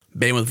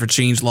Bandwidth for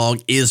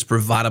Changelog is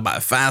provided by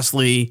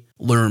Fastly.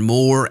 Learn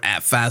more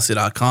at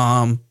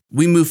fastly.com.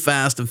 We move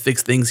fast and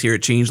fix things here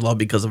at Changelog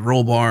because of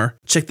Rollbar.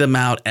 Check them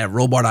out at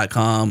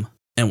rollbar.com.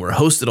 And we're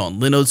hosted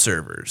on Linode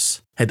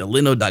servers. Head to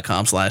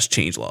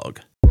linode.com/changelog.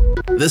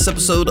 This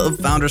episode of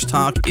Founders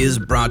Talk is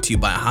brought to you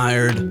by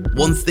Hired.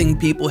 One thing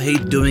people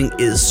hate doing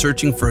is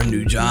searching for a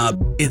new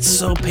job. It's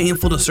so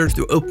painful to search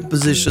through open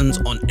positions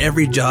on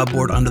every job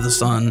board under the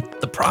sun.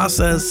 The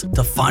process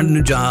to find a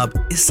new job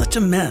is such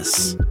a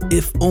mess.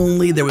 If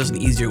only there was an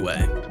easier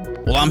way.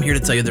 Well, I'm here to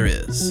tell you there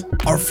is.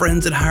 Our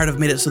friends at Hired have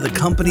made it so the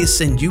companies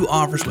send you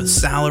offers with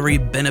salary,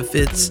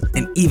 benefits,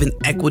 and even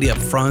equity up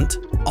front.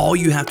 All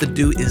you have to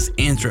do is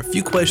answer a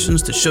few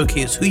questions to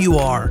showcase who you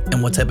are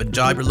and what type of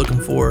job you're looking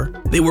for.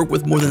 They work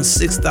with more than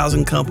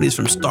 6,000 companies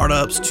from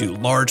startups to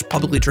large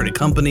publicly traded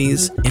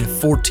companies in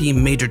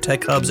 14 major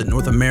tech hubs in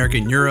North America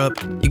and Europe.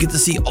 You get to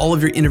see all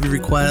of your interview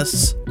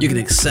requests. You can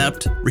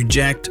accept,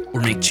 reject,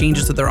 or make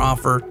changes to their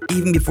offer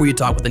even before you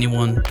talk with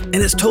anyone. And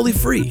it's totally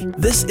free.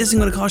 This isn't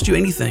going to cost you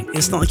anything.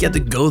 It's not like you have to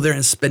go there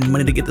and spend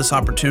money to get this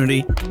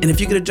opportunity. And if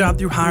you get a job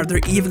through Hired, they're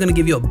even going to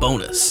give you a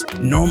bonus.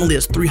 Normally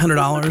it's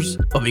 $300,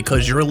 but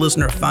because you're a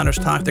listener of Founders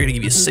Talk, they're going to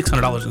give you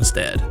 $600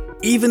 instead.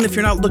 Even if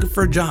you're not looking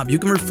for a job, you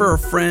can refer a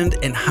friend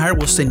and Hired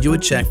will send you a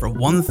check for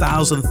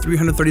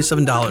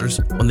 $1,337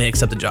 when they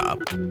accept the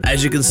job.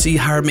 As you can see,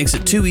 Hired makes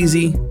it too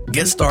easy.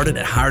 Get started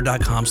at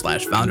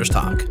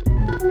hired.com/founderstalk.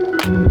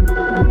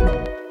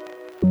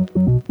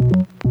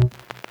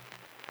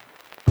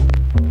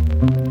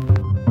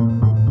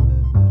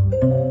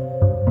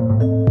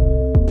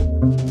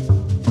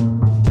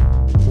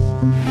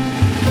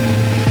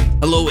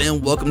 Hello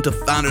and welcome to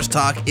Founders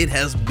Talk. It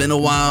has been a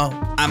while.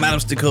 I'm Adam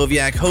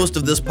Stacoviak, host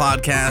of this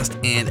podcast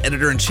and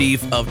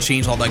editor-in-chief of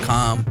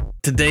Changelog.com.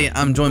 Today,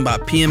 I'm joined by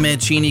Pia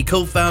Mancini,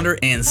 co-founder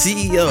and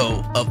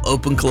CEO of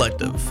Open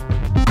Collective.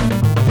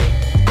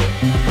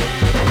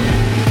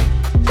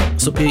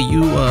 So Pia,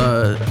 you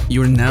are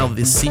now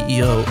the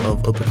CEO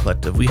of Open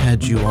Collective. We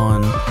had you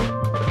on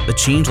the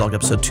Changelog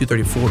episode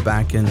 234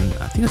 back in,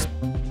 I think it's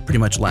pretty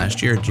much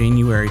last year,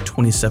 January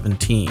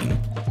 2017.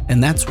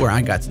 And that's where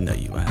I got to know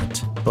you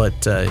at.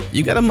 But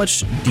you got a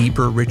much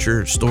deeper,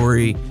 richer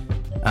story.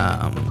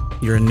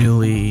 You're a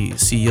newly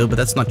CEO, but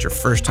that's not your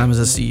first time as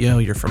a CEO.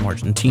 You're from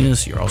Argentina,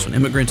 so you're also an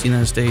immigrant to the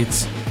United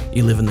States.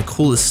 You live in the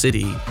coolest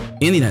city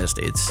in the United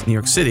States, New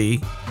York City,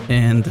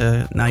 and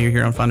now you're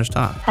here on Founders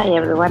Talk. Hi,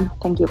 everyone.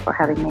 Thank you for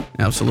having me.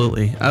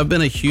 Absolutely. I've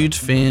been a huge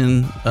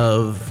fan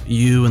of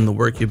you and the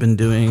work you've been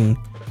doing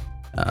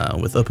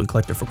with Open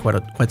Collective for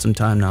quite some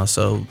time now.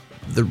 So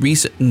the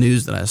recent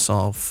news that I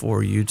saw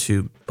for you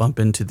to bump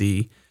into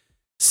the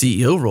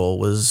CEO role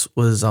was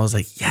I was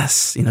like,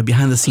 yes,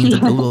 behind the scenes,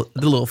 did a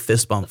little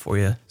fist bump for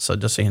you. So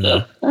just so you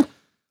know,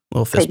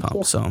 little fist Thank bump.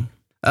 you. So,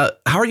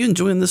 how are you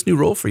enjoying this new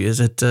role for you? Is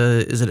it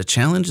a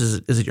challenge?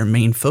 Is it your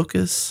main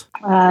focus?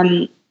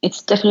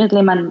 It's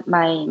definitely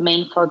my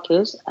main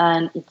focus,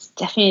 and it's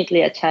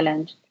definitely a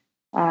challenge.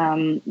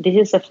 This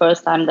is the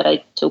first time that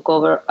I took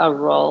over a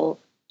role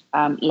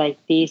like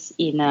this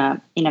in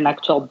an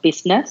actual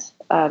business.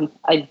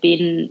 I've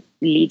been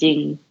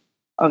leading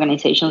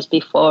organizations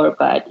before,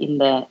 but in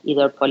the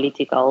either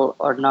political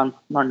or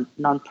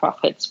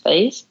non-profit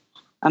space.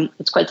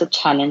 It's quite a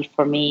challenge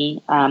for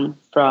me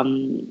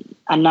from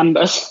a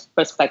numbers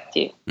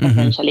perspective,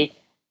 essentially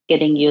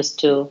getting used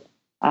to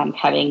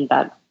having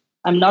that.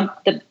 I'm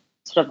not the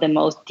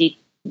most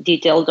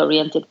detailed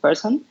oriented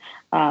person.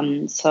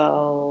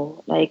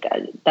 So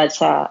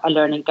that's a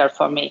learning curve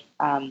for me.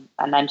 And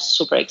I'm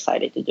super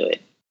excited to do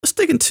it. Let's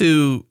dig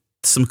into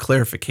some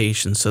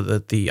clarification so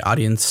that the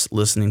audience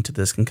listening to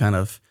this can kind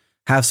of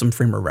have some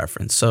frame of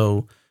reference.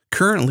 So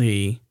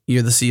currently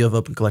you're the CEO of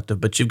Open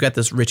Collective, but you've got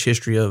this rich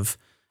history of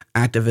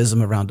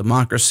activism around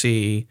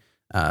democracy.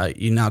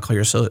 You now call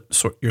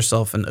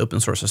yourself an open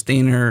source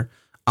sustainer.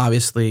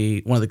 Obviously,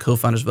 one of the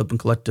co-founders of Open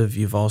Collective.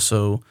 You've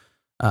also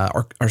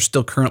are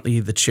still currently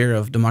the chair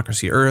of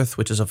DemocracyEarth,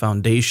 which is a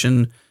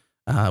foundation,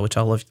 which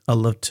I'd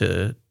love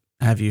to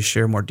have you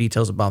share more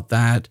details about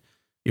that.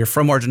 You're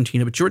from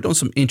Argentina, but you were doing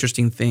some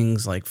interesting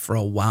things like for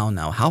a while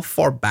now. How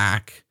far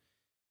back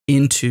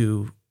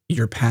into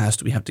your past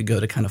do we have to go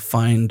to kind of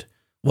find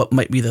what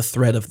might be the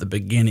thread of the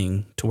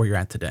beginning to where you're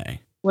at today?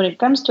 When it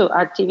comes to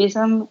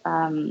activism,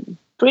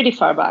 pretty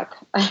far back,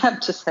 I have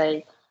to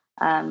say.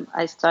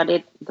 I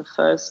started the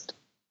first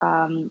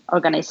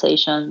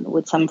organization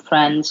with some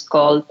friends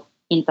called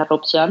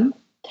Interruption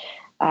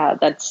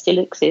that still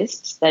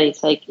exists. That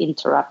is like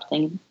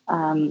interruption.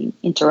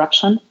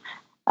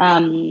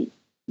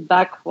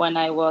 Back when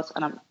I was,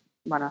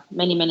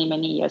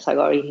 many years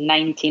ago, in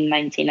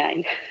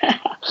 1999.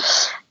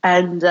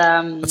 And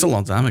that's a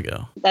long time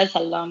ago. That's a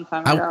long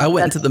time ago. I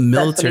went into the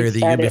military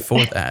the year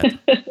before that.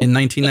 In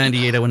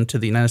 1998, I went into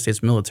the United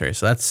States military.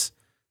 So that's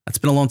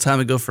been a long time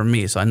ago for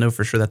me. So I know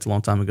for sure that's a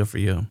long time ago for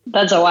you.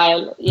 That's a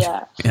while.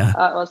 Yeah. Yeah.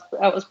 I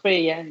was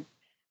pretty young.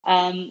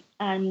 And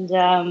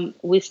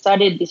we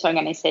started this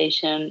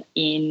organization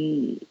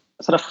in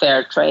sort of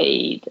fair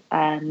trade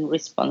and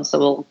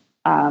responsible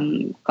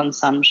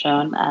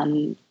consumption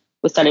and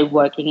we started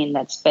working in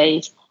that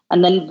space.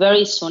 And then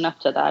very soon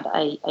after that,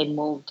 I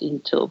moved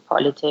into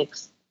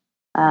politics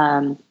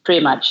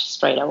pretty much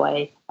straight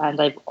away. And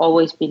I've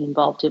always been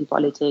involved in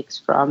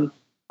politics from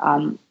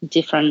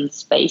different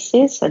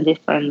spaces and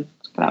different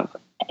kind of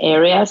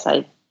areas.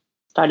 I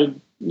started,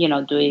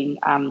 doing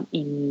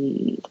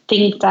in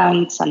think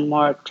tanks and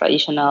more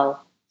traditional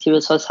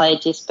civil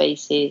society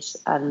spaces.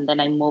 And then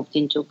I moved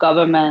into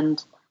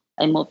government.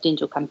 I moved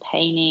into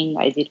campaigning.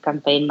 I did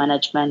campaign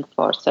management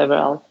for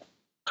several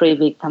pretty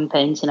big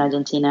campaigns in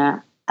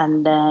Argentina.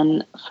 And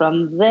then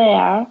from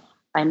there,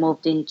 I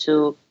moved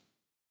into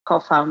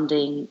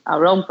co-founding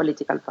our own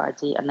political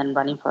party and then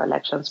running for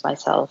elections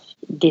myself.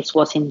 This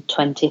was in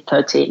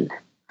 2013.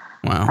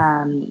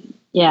 Wow.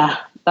 Yeah,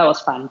 that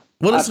was fun.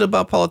 What is it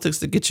about politics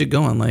that gets you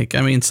going? Like,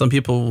 I mean, some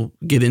people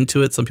get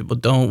into it, some people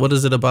don't. What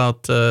is it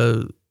about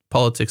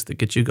politics that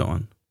gets you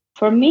going?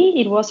 For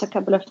me, it was a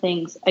couple of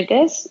things. I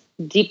guess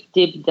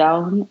deep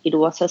down, it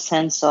was a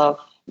sense of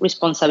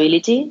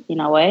responsibility in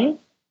a way.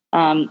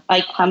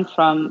 I come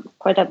from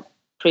quite a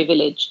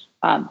privileged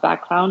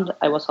background.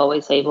 I was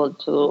always able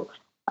to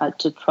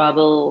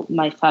travel.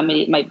 My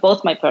family,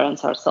 both my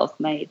parents are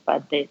self-made,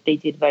 but they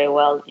did very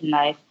well in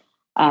life.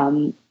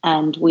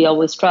 And we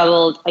always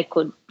traveled. I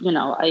could,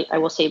 I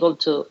was able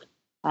to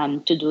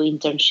do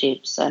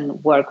internships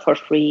and work for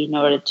free in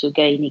order to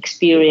gain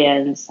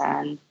experience.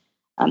 And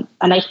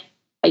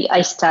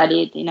I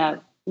studied in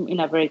a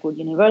very good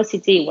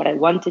university, what I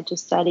wanted to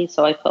study.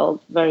 So I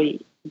felt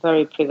very,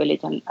 very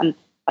privileged. And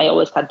I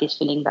always had this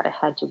feeling that I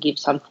had to give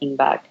something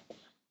back.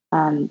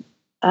 And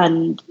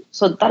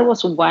so that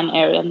was one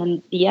area. And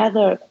then the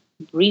other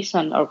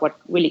reason, or what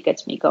really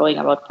gets me going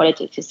about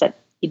politics, is that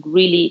it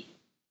really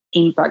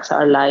impacts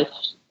our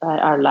lives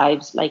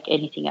like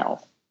anything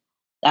else,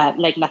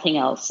 like nothing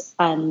else.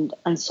 And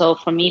so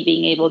for me,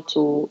 being able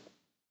to,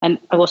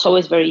 I was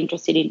always very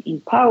interested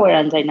in power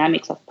and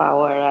dynamics of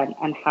power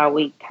and how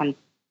we can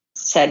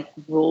set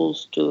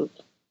rules to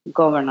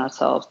govern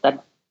ourselves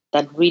that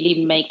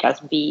really make us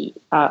be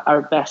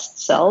our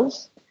best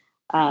selves.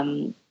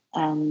 And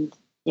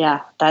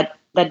yeah, that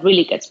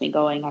really gets me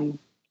going. I'm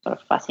sort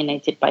of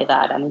fascinated by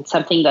that. And it's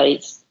something that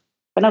is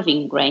kind of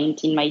ingrained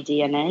in my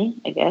DNA,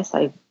 I guess.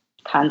 I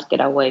can't get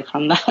away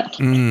from that.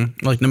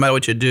 Like no matter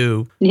what you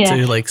do, yeah.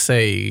 to like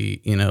say,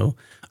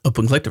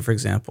 Open Collective, for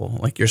example,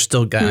 like you're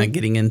still kind of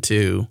getting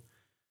into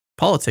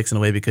politics in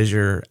a way because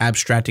you're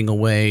abstracting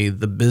away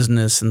the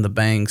business and the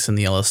banks and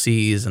the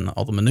LLCs and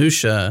all the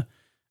minutia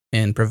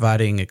and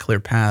providing a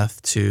clear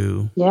path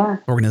to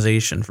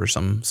organization for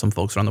some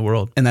folks around the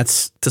world. And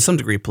that's to some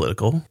degree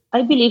political.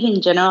 I believe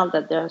in general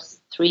that there's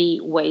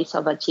 3 ways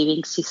of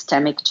achieving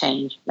systemic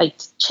change, like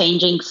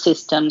changing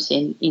systems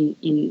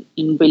in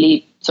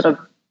really sort of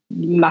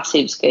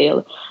massive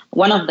scale.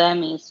 One of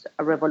them is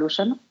a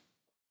revolution.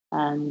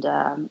 And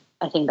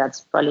I think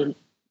that's probably,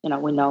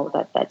 we know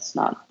that that's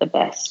not the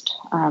best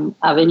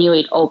avenue.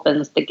 It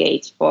opens the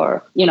gates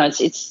for,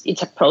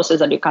 it's a process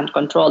that you can't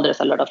control. There's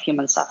a lot of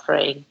human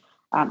suffering.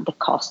 The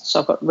costs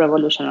of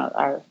revolution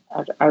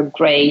are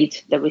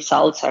great. The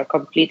results are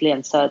completely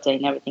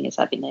uncertain. Everything is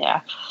up in the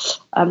air.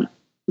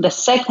 The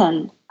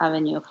second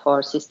avenue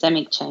for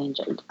systemic change,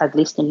 at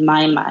least in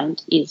my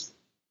mind, is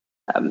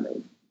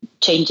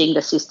changing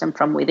the system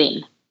from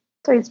within.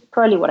 So it's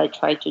probably what I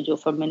tried to do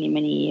for many,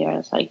 many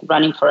years, like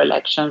running for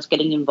elections,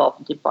 getting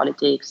involved in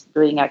politics,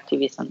 doing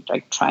activism,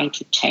 like trying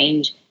to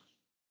change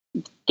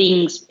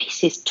things,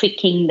 pieces,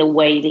 tweaking the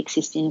way the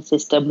existing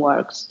system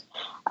works.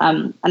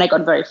 And I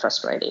got very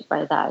frustrated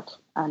by that.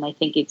 And I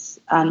think it's,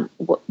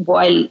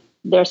 while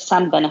there's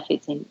some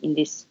benefits in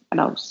this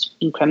kind of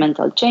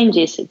incremental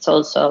changes,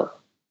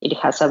 it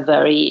has a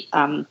very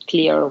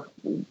clear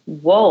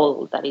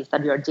wall, that is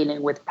that you're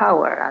dealing with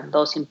power, and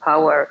those in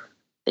power,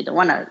 they don't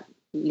want to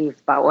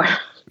leave power.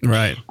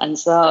 Right. And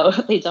so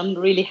they don't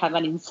really have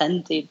an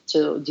incentive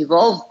to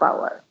devolve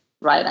power,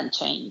 right, and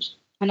change.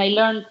 And I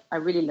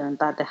really learned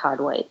that the hard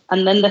way.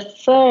 And then the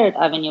third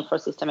avenue for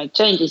systemic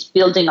change is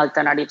building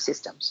alternative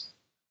systems,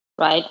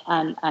 right?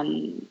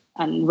 And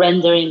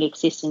rendering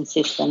existing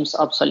systems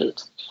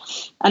obsolete.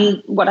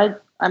 And what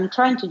I'm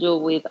trying to do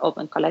with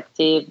Open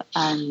Collective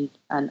and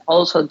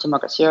also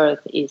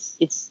DemocracyEarth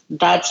is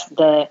that's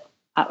the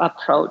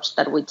approach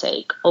that we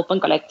take. Open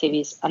Collective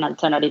is an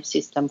alternative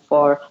system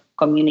for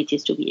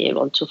communities to be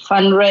able to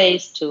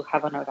fundraise, to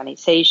have an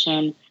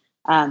organization,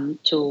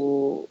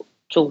 to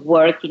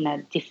work in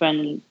a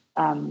different,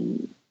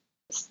 in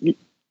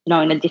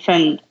a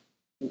different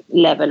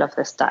level of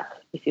the stack,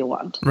 if you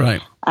want.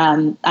 Right.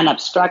 And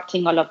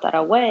abstracting all of that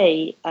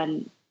away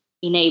and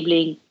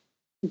enabling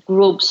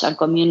groups and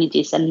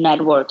communities and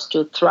networks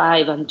to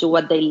thrive and do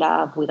what they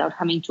love without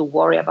having to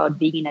worry about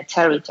being in a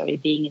territory,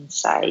 being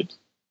inside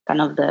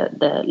kind of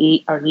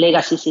our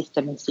legacy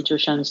system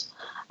institutions.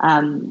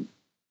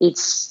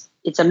 It's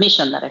a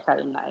mission that I have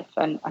in life,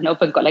 and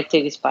Open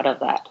Collective is part of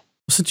that.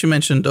 Since you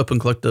mentioned Open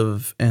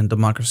Collective and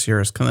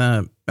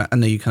DemocracyEarth, I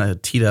know you kind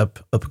of teed up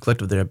Open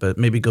Collective there, but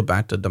maybe go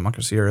back to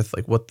DemocracyEarth,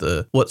 like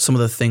what some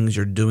of the things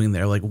you're doing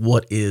there, like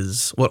what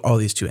are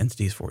these two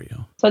entities for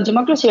you? So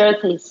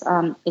DemocracyEarth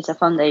is a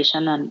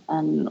foundation,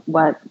 and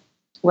what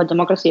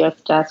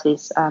DemocracyEarth does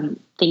is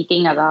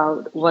thinking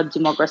about what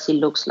democracy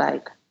looks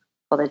like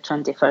for the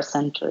 21st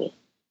century.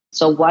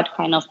 So what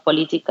kind of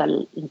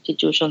political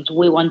institutions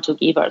we want to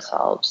give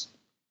ourselves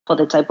for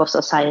the type of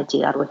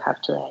society that we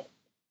have today.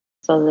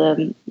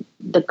 So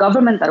the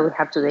government that we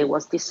have today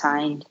was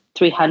designed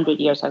 300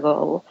 years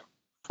ago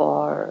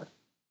for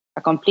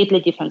a completely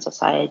different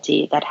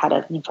society that had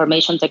an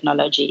information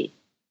technology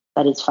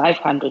that is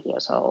 500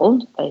 years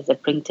old, that is the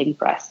printing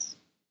press.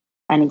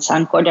 And it's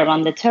anchored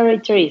around the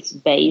territory. It's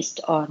based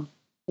on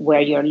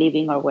where you're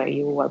living or where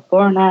you were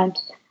born at.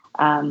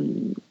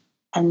 And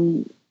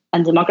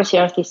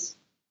DemocracyEarth is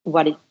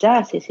what it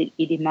does is it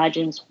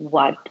imagines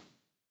what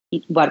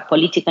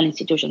political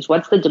institutions,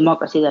 what's the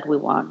democracy that we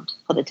want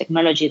for the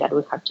technology that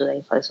we have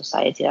today, for the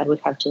society that we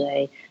have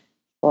today,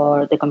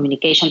 for the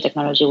communication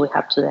technology we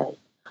have today.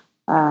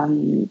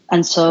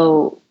 And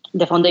so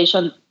the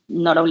foundation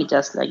not only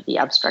just like the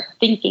abstract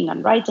thinking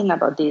and writing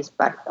about this,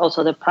 but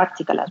also the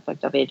practical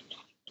aspect of it.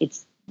 It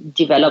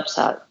develops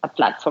a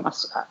platform,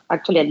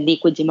 actually a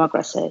liquid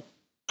democracy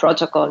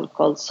protocol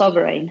called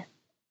Sovereign,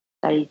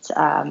 that it's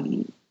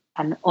an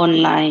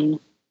online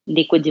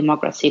liquid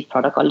democracy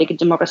protocol. Liquid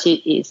democracy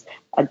is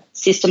a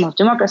system of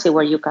democracy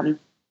where you can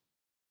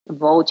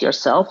vote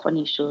yourself on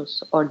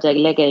issues or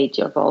delegate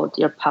your vote,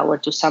 your power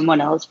to someone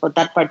else for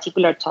that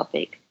particular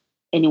topic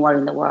anywhere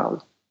in the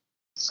world.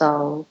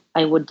 So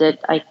I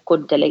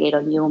could delegate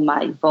on you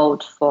my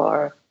vote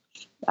for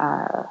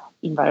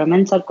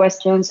environmental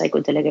questions. I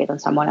could delegate on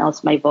someone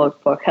else my vote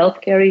for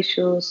healthcare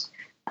issues.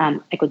 I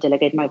could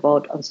delegate my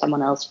vote on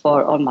someone else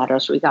for all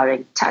matters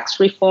regarding tax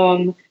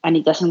reform. And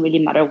it doesn't really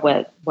matter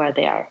where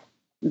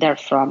they're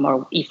from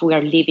or if we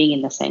are living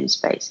in the same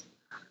space.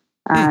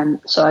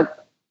 And so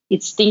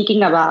it's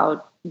thinking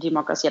about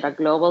democracy at a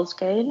global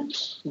scale.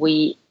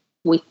 We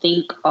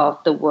think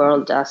of the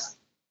world as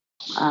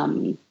a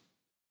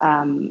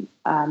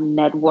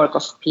network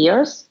of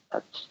peers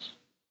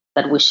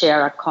that we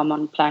share a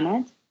common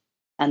planet,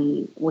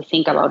 and we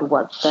think about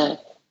what the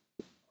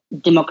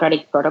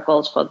democratic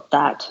protocols for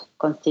that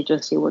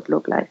constituency would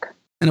look like.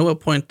 And at what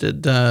point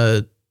did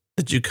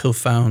you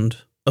co-found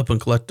Open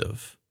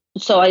Collective?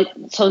 So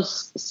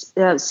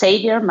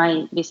Xavier,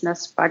 my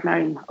business partner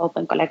in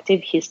Open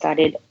Collective, he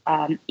started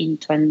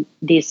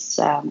this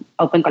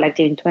Open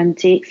Collective in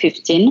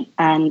 2015,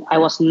 and I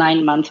was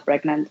 9 months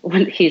pregnant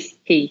when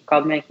he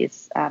called me. He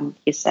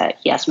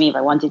asked me if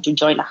I wanted to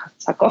join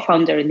as a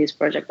co-founder in this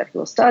project that he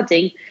was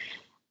starting.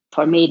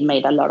 For me, it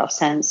made a lot of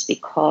sense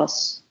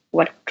because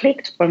what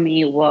clicked for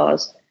me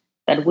was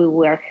that we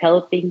were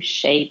helping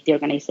shape the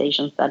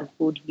organizations that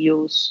would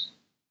use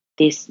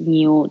these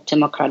new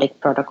democratic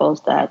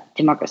protocols that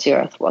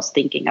DemocracyEarth was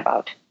thinking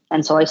about.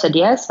 And so I said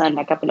yes, and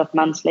a couple of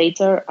months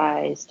later,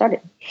 I started.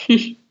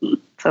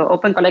 So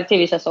Open Collective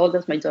is as old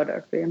as my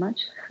daughter, pretty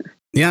much.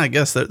 Yeah, I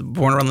guess they're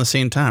born around the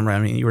same time, right? I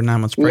mean, you were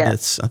 9 months pregnant.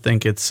 Yes. I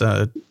think it's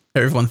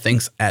everyone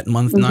thinks at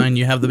month 9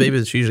 you have the baby.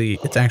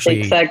 It's actually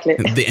exactly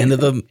the end of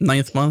the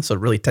 9th month, so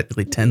really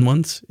technically 10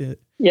 months.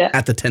 Yeah.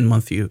 At the 10th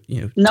month, you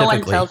no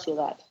one tells you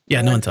that.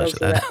 Yeah, no one tells you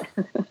that.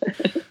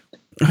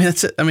 I mean,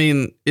 that's it. I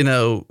mean,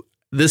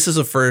 this is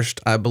a first,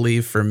 I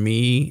believe, for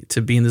me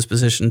to be in this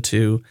position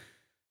to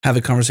have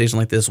a conversation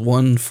like this.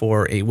 One,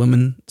 for a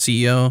woman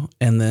CEO,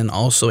 and then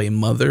also a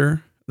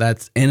mother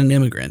and an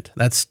immigrant.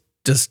 That's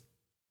just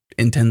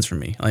intense for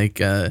me. Like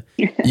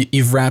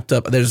you've wrapped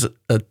up. There's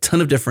a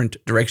ton of different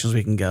directions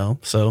we can go.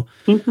 So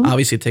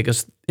obviously, take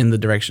us in the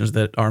directions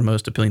that are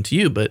most appealing to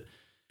you. But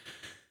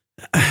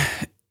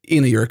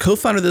you're a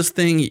co-founder of this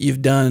thing.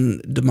 You've done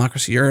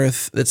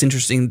DemocracyEarth. That's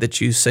interesting that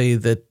you say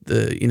that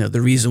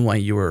the reason why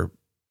you were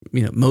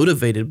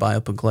motivated by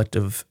Open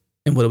Collective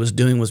and what it was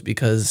doing was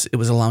because it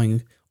was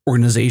allowing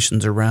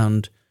organizations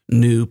around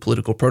new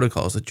political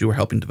protocols that you were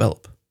helping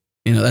develop.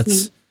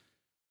 It's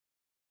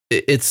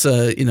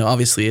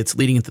obviously it's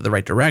leading into the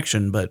right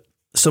direction, but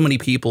so many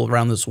people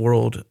around this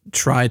world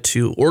try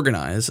to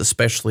organize,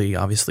 especially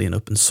obviously in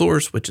open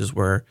source, which is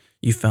where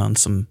you found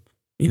some,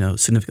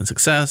 significant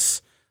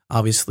success.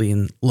 Obviously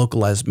in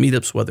localized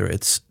meetups, whether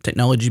it's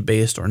technology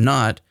based or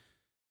not,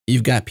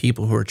 you've got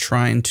people who are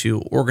trying to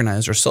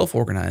organize or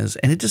self-organize,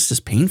 and it just is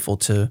painful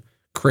to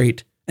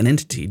create an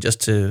entity just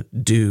to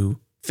do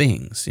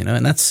things,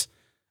 and that's,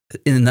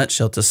 in a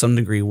nutshell, to some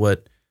degree,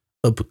 what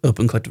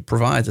Open Collective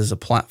provides is a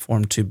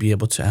platform to be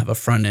able to have a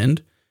front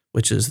end,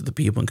 which is the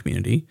people and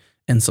community,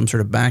 and some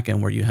sort of back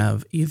end where you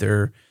have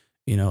either,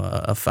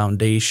 a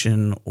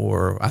foundation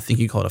or I think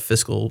you call it a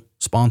fiscal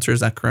sponsor.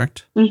 Is that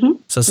correct? Mm-hmm.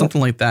 So something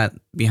like that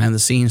behind the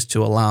scenes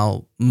to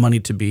allow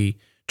money to be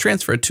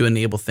transferred to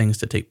enable things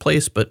to take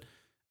place,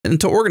 and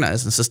to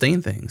organize and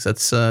sustain things.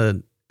 That's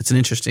it's an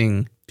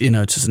interesting,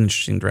 it's just an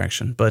interesting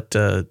direction. But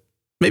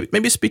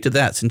maybe speak to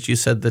that, since you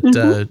said that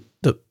the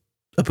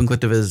Open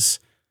Collective is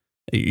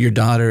your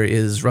daughter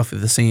is roughly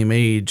the same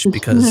age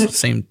because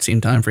same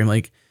time frame.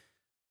 Like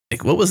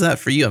what was that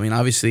for you? I mean,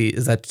 obviously,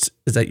 is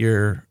that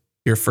your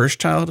first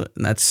child,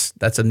 and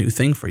that's a new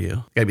thing for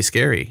you? Gotta be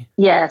scary.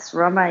 Yes,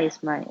 Roma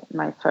is my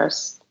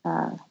first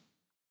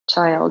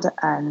child,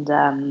 and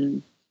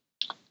I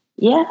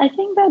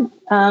think that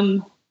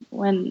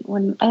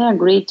when I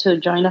agreed to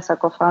join as a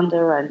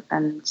co-founder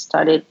and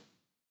started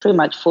pretty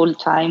much full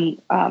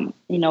time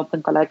in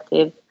Open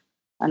Collective,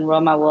 and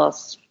Roma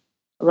is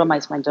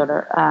my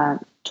daughter,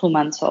 2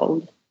 months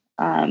old,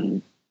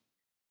 or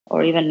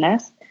even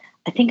less.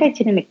 I think I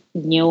didn't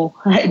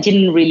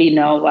really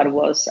know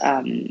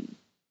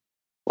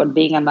what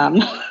being a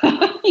mom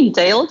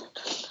entailed.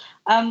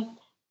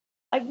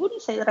 I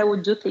wouldn't say that I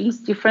would do things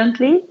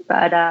differently,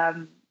 but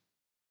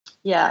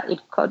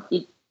it's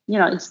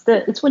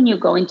when you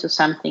go into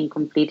something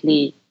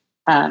completely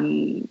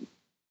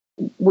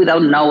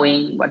without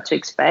knowing what to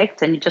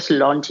expect, and you just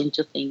launch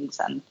into things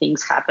and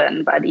things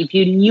happen. But if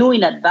you knew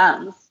in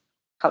advance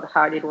how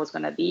hard it was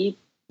going to be,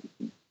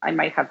 I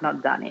might have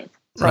not done it.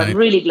 So right. I'm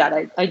really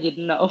glad I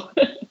didn't know.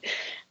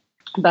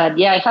 But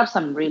yeah, I have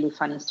some really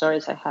funny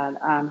stories. I had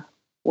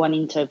one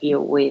interview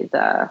with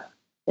a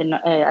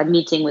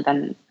meeting with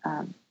a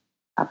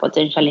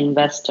potential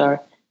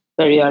investor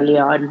very early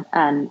on,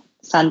 and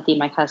Santi,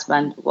 my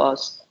husband,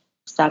 was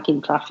stuck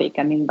in traffic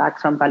coming back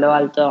from Palo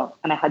Alto,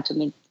 and I had to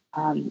meet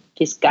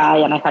this guy,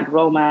 and I had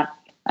Roma,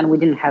 and we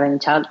didn't have any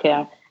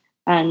childcare.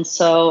 And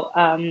so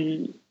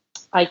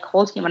I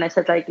called him and I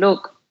said, like,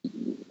 look,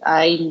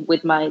 I'm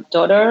with my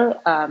daughter.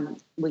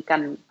 We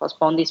can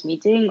postpone this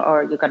meeting,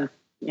 or you can,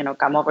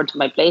 come over to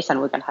my place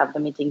and we can have the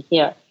meeting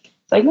here.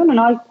 So like,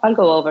 no, I'll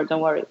go over.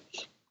 Don't worry.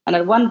 And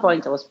at one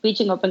point, I was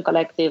pitching Open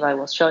Collective. I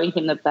was showing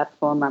him the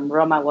platform, and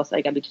Roma was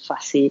like a bit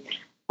fussy,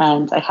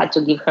 and I had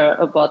to give her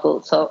a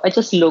bottle. So I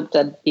just looked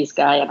at this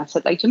guy and I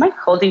said, like, do you mind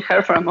holding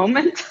her for a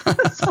moment?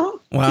 So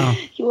wow.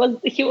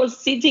 He was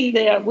sitting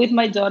there with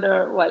my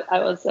daughter while I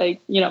was like,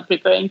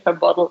 preparing her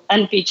bottle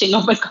and pitching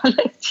Open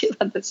Collective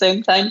at the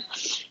same time.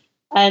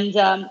 And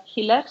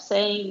he left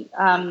saying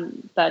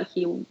that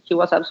he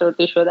was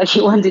absolutely sure that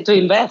he wanted to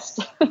invest.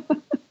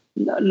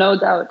 No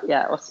doubt.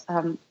 Yeah, it was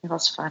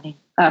funny.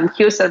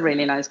 He was a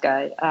really nice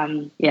guy.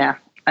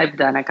 I've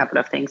done a couple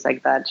of things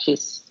like that.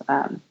 She's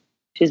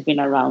been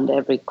around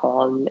every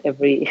call,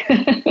 every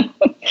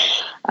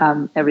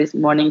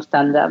morning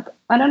stand up.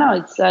 I don't know.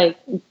 It's like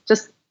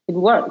it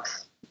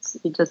works.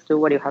 You just do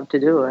what you have to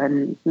do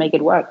and make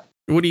it work.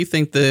 What do you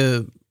think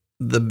the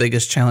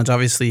biggest challenge?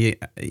 Obviously,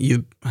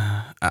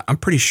 I'm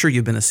pretty sure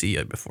you've been a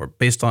CEO before,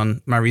 based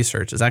on my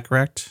research. Is that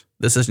correct?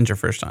 This isn't your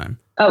first time.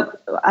 Oh,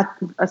 a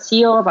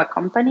CEO of a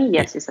company?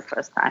 Yes, it's the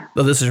first time.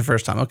 Oh, this is your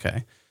first time.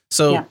 Okay.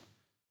 So,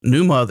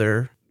 new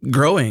mother,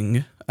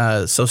 growing,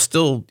 so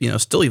still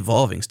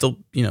evolving, still,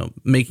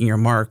 making your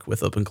mark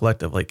with Open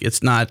Collective. Like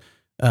it's not,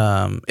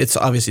 it's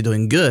obviously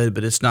doing good,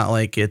 but it's not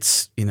like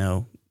it's, I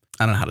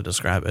don't know how to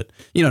describe it.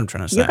 You know what I'm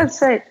trying to say? You can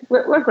say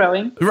we're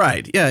growing.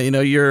 Right. Yeah.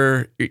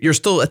 You're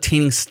still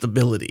attaining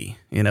stability.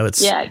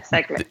 It's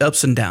exactly.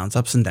 Ups and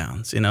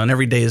downs, and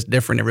every day is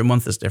different. Every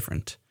month is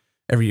different.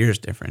 Every year is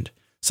different.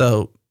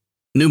 So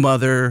new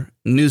mother,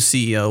 new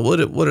CEO,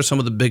 what are some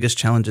of the biggest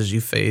challenges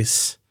you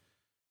face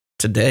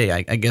today?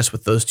 I guess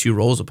with those two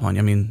roles upon you.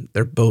 I mean,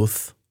 they're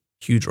both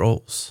huge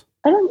roles.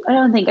 I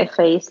don't think I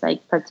face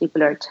like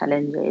particular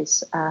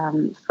challenges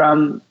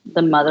from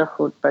the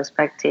motherhood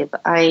perspective.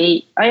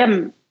 I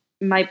am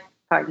my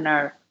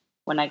partner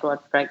when I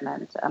got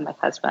pregnant, my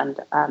husband,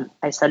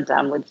 I sat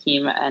down with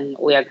him and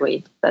we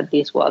agreed that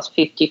this was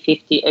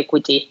 50-50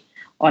 equity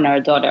on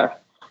our daughter.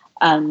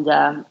 And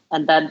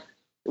that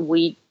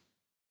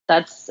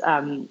that's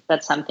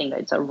something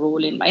that's a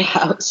rule in my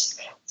house.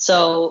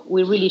 So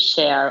we really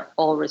share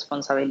all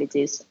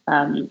responsibilities.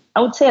 I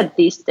would say at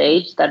this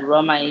stage that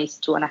Roma is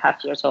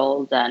 2.5 years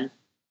old and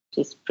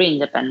she's pretty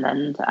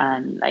independent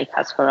and like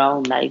has her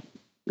own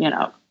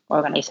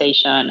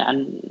organization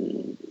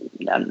and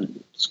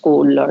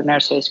school or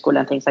nursery school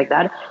and things like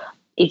that.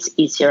 It's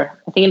easier.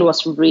 I think it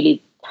was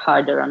really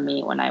harder on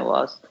me when I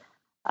was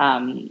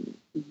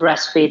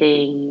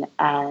breastfeeding,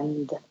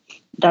 and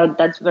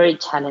that's very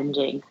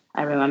challenging.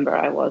 I remember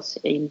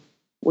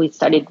we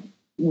started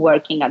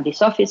working at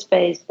this office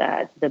space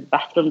that the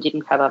bathroom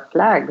didn't have a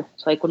plug,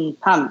 so I couldn't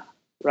pump,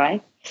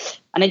 right?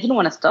 And I didn't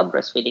want to stop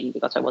breastfeeding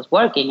because I was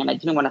working, and I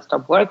didn't want to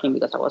stop working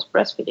because I was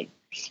breastfeeding.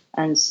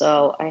 And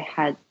so I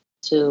had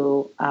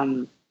to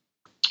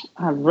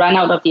run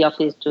out of the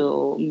office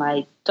to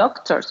my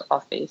doctor's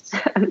office,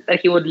 that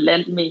he would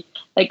lend me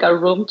like a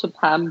room to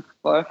pump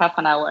for half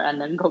an hour and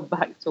then go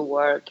back to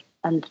work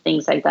and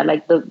things like that.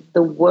 Like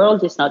the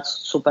world is not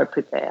super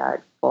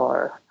prepared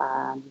for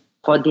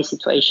these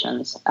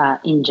situations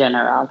in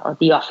general, or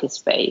the office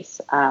space.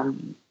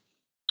 And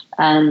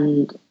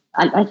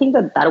I think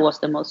that was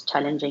the most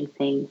challenging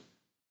thing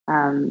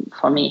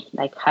for me,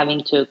 like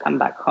having to come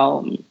back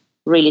home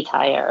really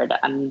tired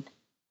and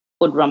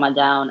put Roma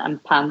down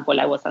and pump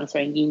while I was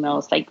answering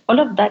emails. Like all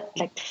of that,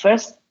 like the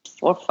first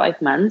 4 or 5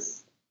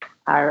 months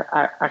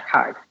are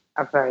hard,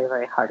 are very,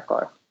 very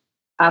hardcore.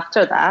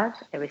 after that,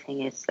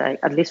 everything is like,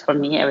 at least for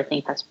me,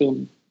 everything has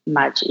been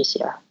much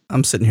easier.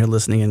 I'm sitting here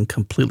listening and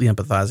completely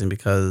empathizing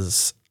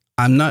because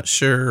I'm not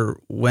sure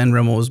when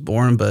Remo was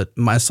born, but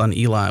my son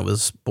Eli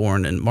was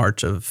born in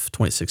March of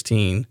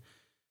 2016.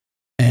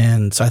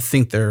 And so I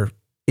think they're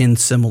in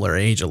similar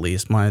age, at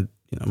least. My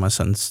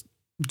son's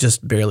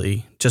just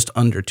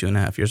under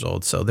 2.5 years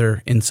old. So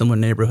they're in similar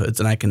neighborhoods.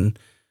 And I can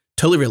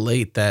totally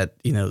relate that,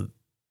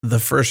 the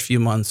first few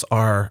months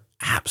are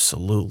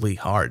absolutely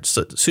hard.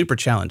 So super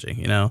challenging,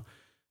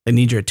 They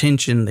need your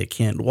attention. They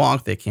can't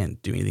walk. They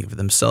can't do anything for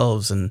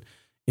themselves. And,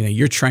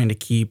 you're trying to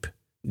keep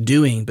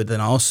doing, but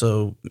then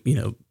also,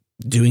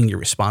 doing your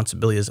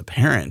responsibility as a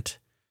parent.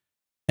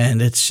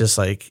 And it's just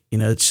like,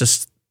 it's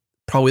just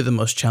probably the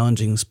most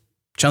challenging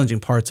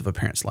parts of a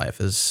parent's life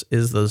is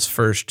those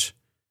first,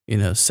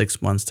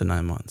 6 months to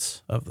 9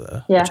 months of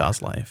the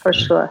child's life. For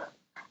sure.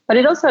 But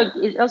it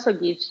also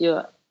gives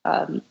you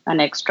an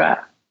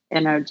extra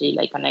energy,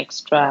 like an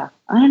extra,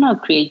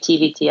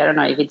 creativity. I don't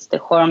know if it's the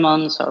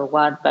hormones or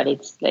what, but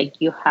it's like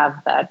you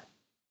have that,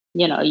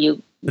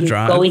 you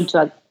go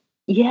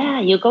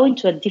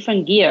into a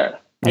different gear.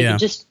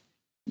 Like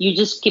you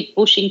just keep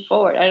pushing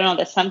forward. I don't know.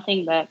 There's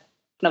something that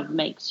kind of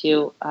makes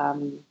you,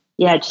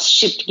 just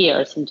shift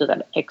gears into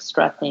that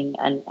extra thing,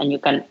 and you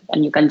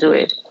can do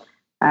it.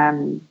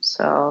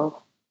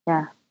 So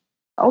yeah.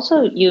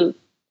 Also,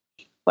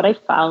 what I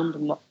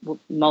found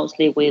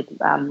mostly with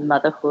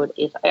motherhood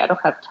is I don't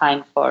have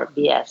time for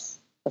BS,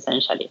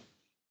 essentially,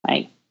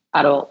 like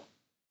at all.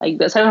 Like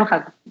because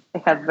I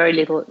have very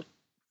little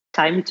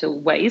time to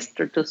waste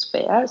or to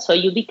spare. So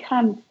I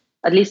became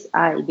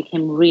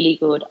really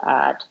good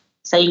at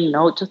saying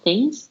no to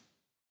things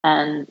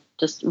and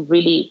just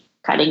really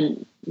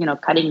cutting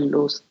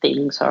loose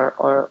things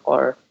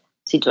or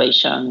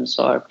situations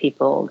or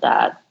people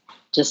that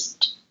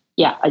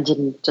I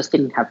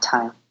didn't have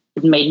time.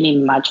 It made me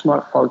much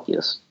more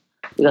focused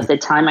because the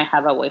time I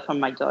have away from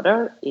my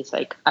daughter is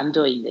like, I'm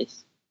doing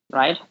this,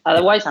 right?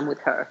 Otherwise I'm with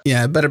her.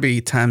 Yeah, it better be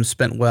time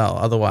spent well.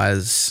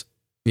 Otherwise,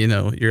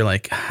 you're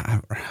like, I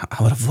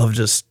would have loved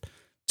just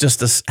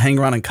to hang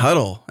around and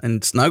cuddle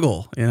and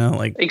snuggle,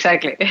 like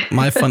exactly.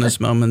 My funnest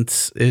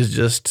moments is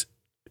just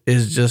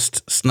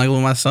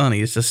snuggling my son.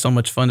 He's just so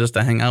much fun just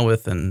to hang out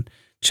with and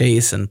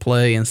chase and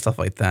play and stuff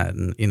like that.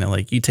 And,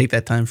 like you take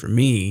that time for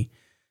me,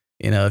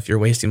 if you're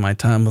wasting my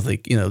time with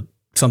like,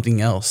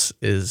 something else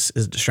is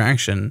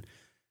distraction,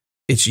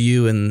 it's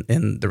you and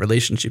the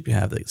relationship you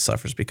have that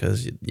suffers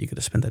because you could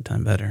have spent that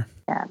time better.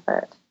 Yeah,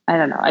 but I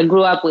don't know. I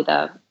grew up with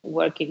a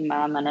working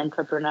mom, an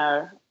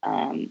entrepreneur,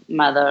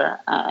 mother,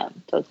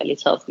 totally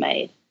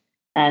self-made.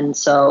 And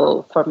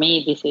so for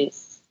me, it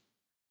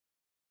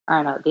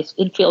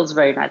feels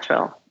very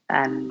natural.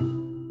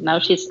 And now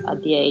she's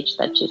at the age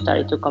that she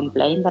started to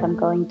complain that I'm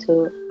going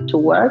to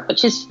work, but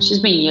she's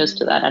been used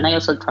to that. And I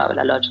also travel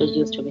a lot. She's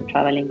used to me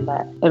traveling,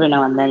 but every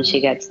now and then she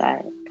gets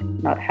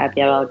not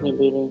happy about me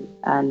leaving.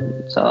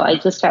 And so I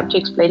just have to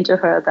explain to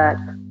her that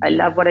I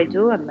love what I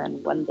do, and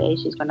then one day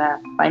she's gonna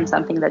find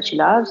something that she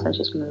loves, and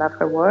she's gonna love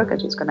her work,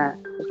 and she's gonna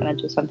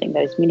do something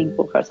that is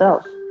meaningful for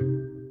herself.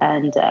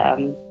 And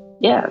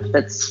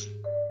that's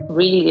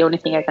really the only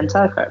thing I can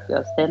tell her,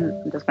 because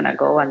then I'm just gonna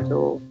go and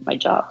do my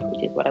job,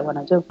 which is what I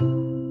want to do.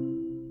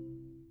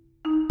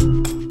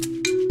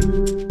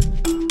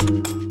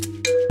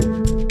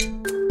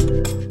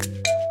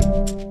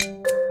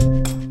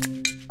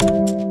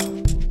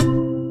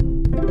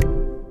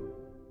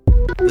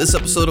 This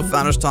episode of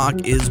Founders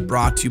Talk is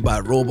brought to you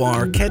by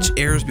Rollbar. Catch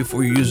errors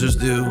before your users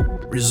do.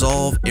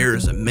 Resolve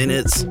errors in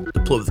minutes.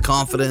 Deploy with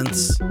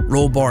confidence.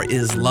 Rollbar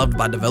is loved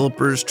by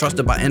developers,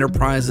 trusted by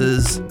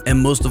enterprises, and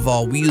most of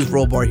all, we use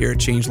Rollbar here at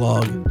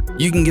Changelog.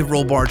 You can give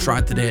Rollbar a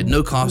try today at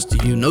no cost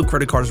to you. No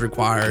credit cards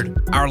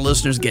required. Our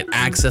listeners get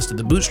access to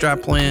the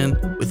Bootstrap plan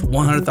with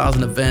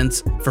 100,000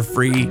 events for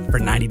free for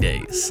 90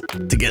 days.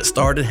 To get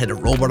started, head to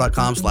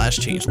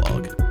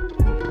rollbar.com/changelog.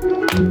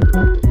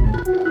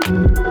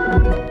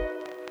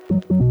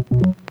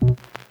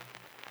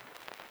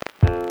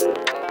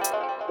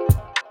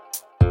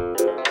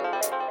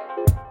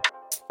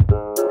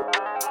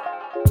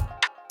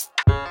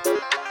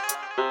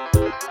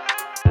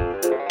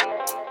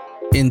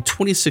 In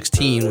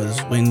 2016 was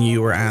when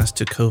you were asked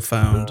to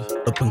co-found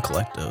Open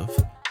Collective.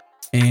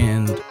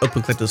 And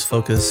Open Collective's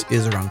focus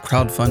is around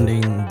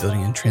crowdfunding,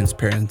 building in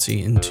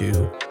transparency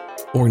into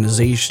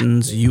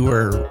organizations. You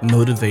were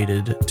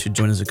motivated to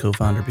join as a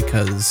co-founder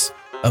because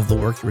of the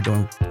work you were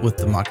doing with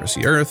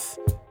DemocracyEarth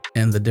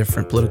and the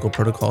different political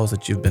protocols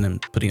that you've been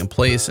putting in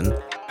place, and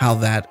how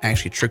that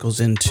actually trickles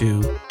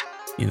into,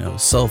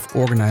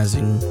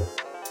 self-organizing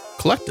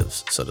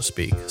collectives, so to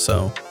speak.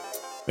 So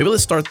maybe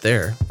let's start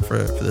there for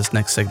this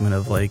next segment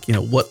of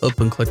what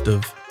Open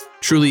Collective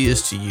truly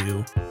is to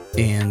you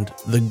and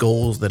the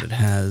goals that it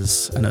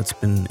has. I know it's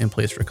been in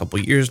place for a couple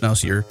of years now,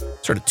 so you're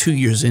sort of 2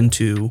 years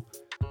into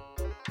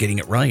getting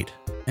it right.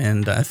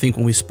 And I think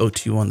when we spoke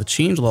to you on the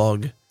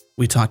Changelog,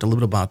 we talked a little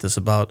bit about this,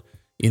 about,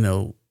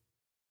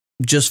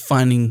 just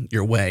finding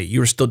your way.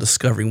 You were still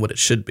discovering what it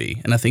should be.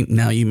 And I think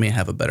now you may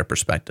have a better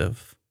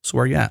perspective. So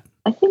where are you at?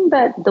 I think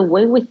that the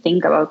way we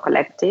think about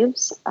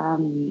collectives,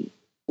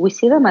 we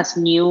see them as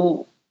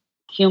new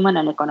human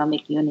and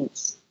economic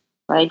units,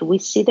 right? We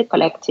see the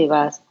collective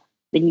as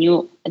the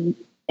new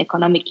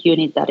economic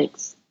unit that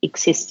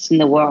exists in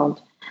the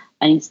world,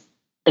 and it's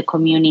the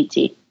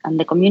community. And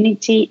the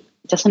community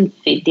doesn't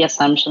fit the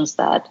assumptions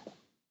that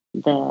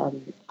the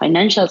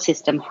financial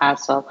system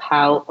has of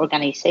how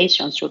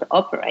organizations should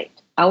operate.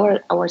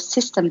 Our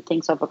system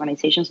thinks of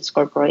organizations as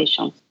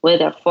corporations,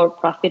 whether for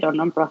profit or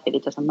non-profit,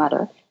 it doesn't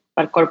matter.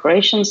 But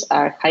corporations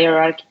are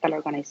hierarchical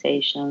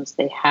organizations.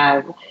 They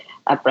have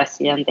a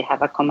president, they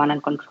have a command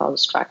and control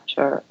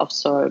structure of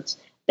sorts.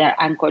 They're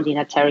anchored in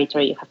a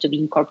territory. You have to be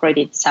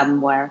incorporated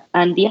somewhere.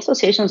 And the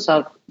associations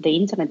of the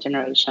internet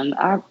generation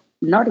are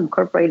not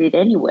incorporated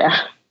anywhere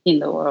in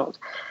the world.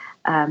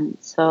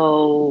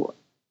 So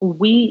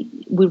we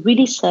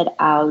really set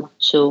out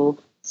to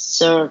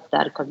serve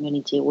that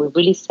community. We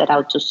really set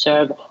out to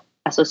serve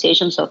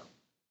associations of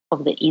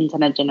the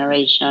internet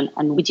generation,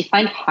 and we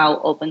define how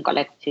open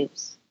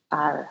collectives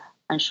are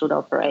and should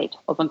operate.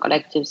 Open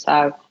collectives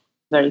are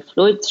very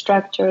fluid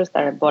structures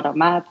that are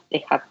bottom up.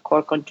 They have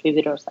core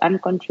contributors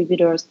and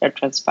contributors. They're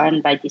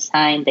transparent by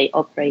design. They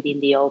operate in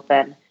the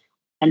open,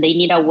 and they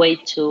need a way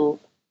to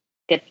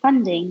get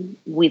funding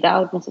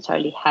without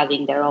necessarily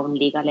having their own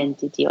legal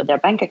entity or their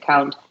bank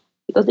account,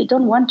 because they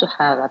don't want to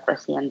have a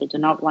president. They do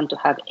not want to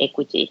have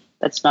equity.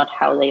 That's not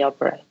how they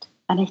operate.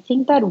 And I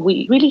think that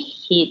we really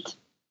hit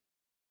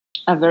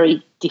a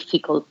very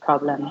difficult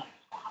problem.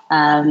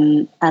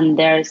 And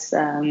there's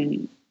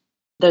the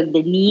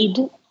need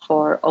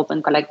for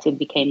open collective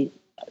became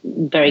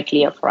very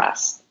clear for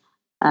us.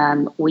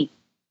 We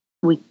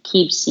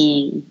keep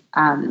seeing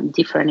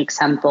different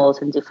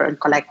examples and different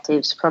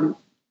collectives from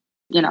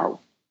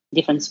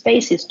different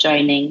spaces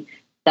joining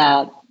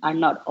that are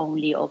not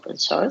only open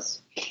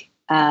source,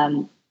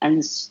 and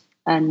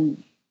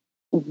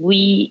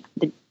we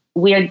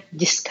are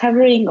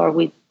discovering, or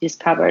we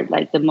discovered,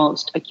 like the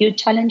most acute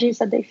challenges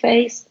that they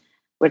face.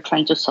 We're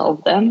trying to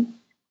solve them,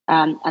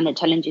 and the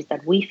challenges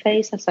that we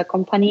face as a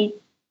company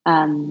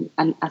and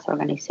as an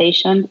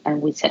organization,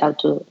 and we set out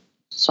to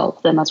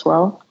solve them as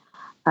well.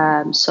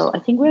 So I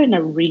think we're in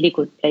a really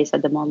good place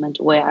at the moment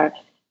where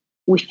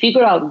we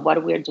figure out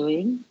what we're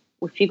doing,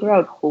 we figure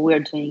out who we're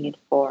doing it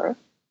for,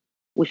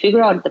 we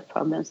figure out the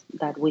problems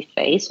that we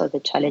face or the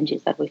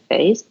challenges that we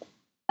face,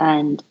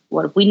 and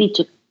what we need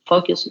to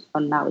focus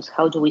on now is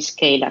how do we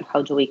scale and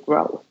how do we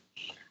grow.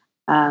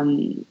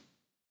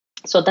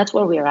 So that's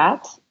where we're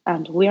at,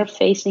 and we are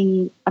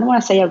facing, I don't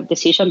want to say a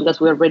decision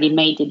because we already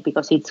made it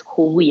because it's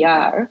who we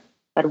are,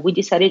 but we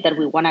decided that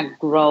we want to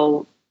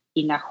grow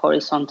in a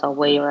horizontal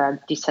way or a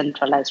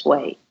decentralized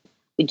way.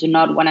 We do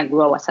not want to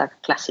grow as a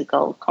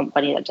classical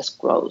company that just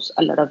grows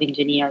a lot of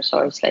engineers,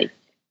 or it's like,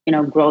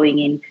 growing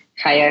in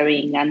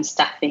hiring and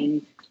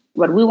staffing.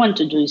 What we want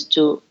to do is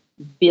to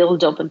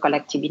build Open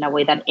Collective in a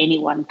way that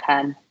anyone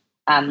can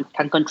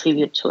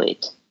contribute to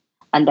it,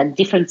 and that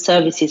different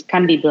services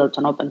can be built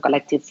on Open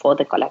Collective for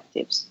the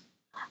collectives,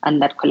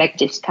 and that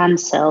collectives can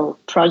sell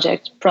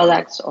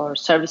products or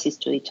services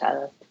to each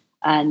other.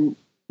 And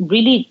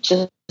really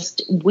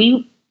just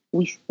we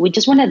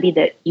just want to be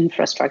the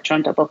infrastructure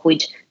on top of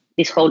which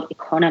this whole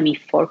economy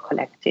for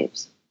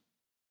collectives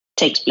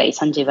takes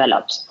place and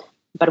develops.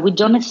 But we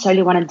don't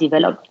necessarily want to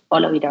develop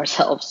all of it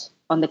ourselves.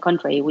 On the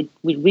contrary, we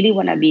really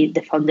want to be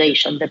the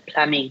foundation, the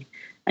plumbing,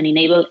 and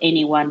enable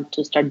anyone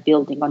to start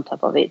building on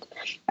top of it.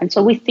 And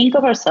so we think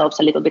of ourselves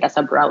a little bit as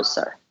a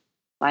browser,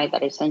 right?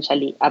 That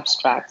essentially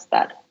abstracts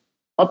that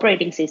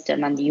operating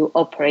system, and you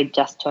operate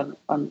just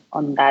on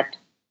that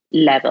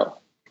level.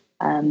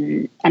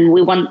 And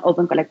we want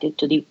Open Collective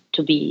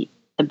to be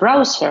the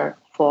browser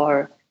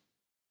for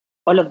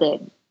all of the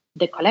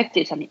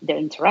collectives and their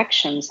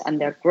interactions and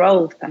their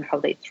growth and how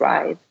they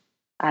thrive,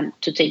 and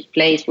to take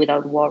place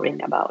without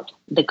worrying about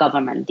the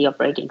government, the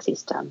operating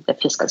system, the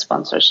fiscal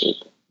sponsorship,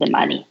 the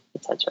money,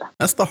 etc.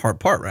 That's the hard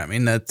part, right? I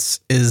mean,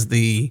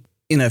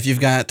 if you've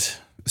got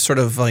sort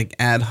of like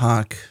ad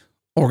hoc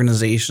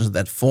organizations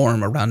that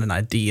form around an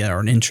idea or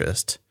an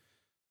interest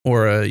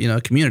or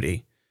a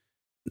community,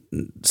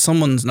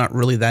 someone's not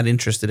really that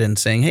interested in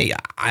saying, hey,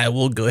 I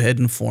will go ahead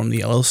and form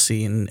the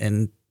LLC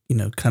and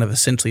kind of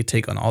essentially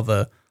take on all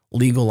the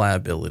legal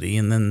liability.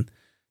 And then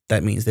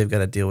that means they've got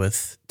to deal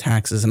with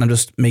taxes. And I'm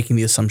just making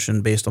the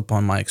assumption based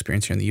upon my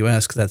experience here in the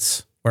US, because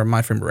that's where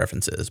my frame of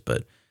reference is.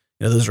 But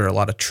those are a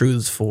lot of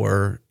truths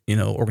for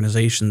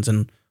organizations,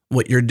 and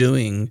what you're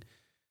doing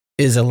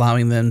is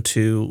allowing them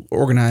to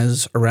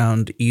organize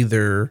around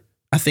either.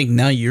 I think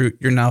now you're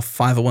now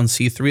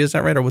 501c3. Is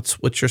that right, or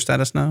what's your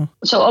status now?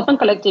 So Open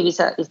Collective is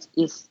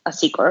a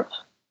C Corp,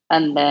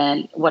 and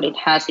then what it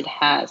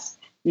has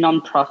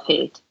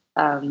nonprofit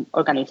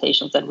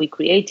organizations that we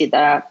created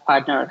that are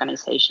partner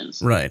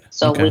organizations. Right.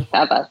 So okay. We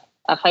have a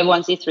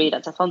 501c3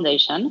 that's a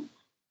foundation,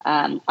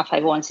 a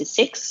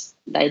 501c6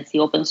 that is the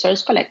open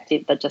source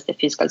collective, that's just the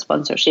fiscal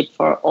sponsorship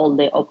for all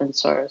the open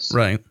source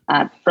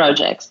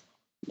projects.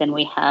 Then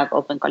we have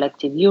Open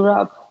Collective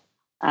Europe,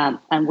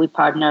 and we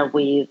partner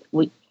with.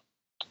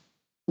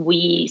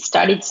 We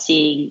started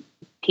seeing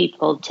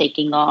people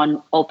taking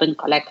on Open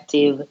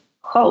Collective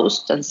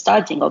hosts and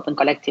starting Open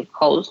Collective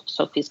hosts,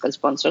 so fiscal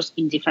sponsors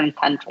in different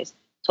countries.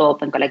 So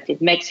Open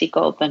Collective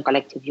Mexico, Open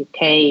Collective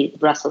UK,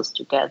 Brussels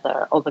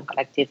Together, Open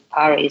Collective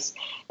Paris.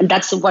 And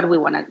that's what we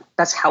want to,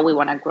 that's how we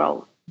want to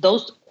grow.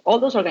 All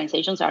those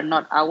organizations are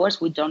not ours.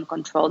 We don't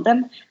control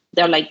them.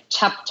 They're like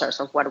chapters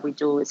of what we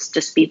do. It's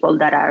just people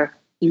that are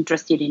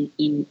interested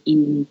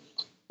in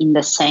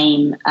the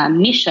same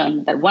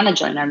mission, that want to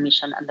join our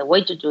mission. And the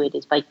way to do it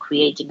is by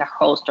creating a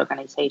host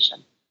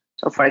organization.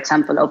 So, for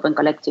example, Open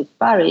Collective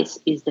Paris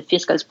is the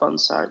fiscal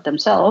sponsor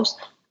themselves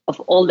of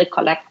all the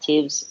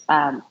collectives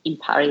in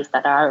Paris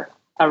that are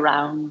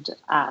around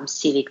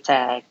civic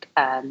tech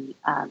and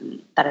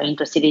that are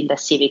interested in the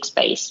civic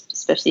space,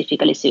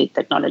 specifically civic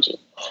technology.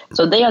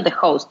 So they are the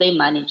host, they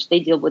manage, they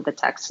deal with the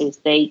taxes,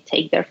 they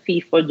take their fee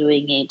for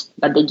doing it,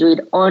 but they do it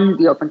on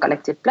the Open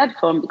Collective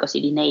platform because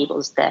it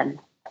enables them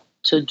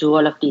to do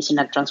all of this in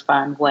a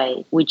transparent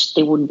way, which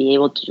they wouldn't be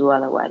able to do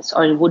otherwise,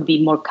 or it would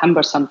be more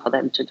cumbersome for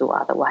them to do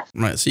otherwise.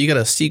 Right. So you got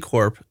a C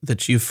Corp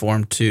that you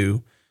formed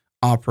to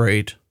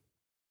operate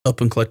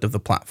Open Collective,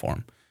 the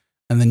platform.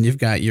 And then you've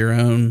got your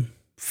own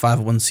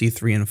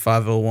 501c3 and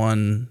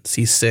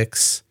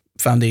 501c6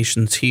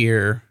 foundations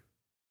here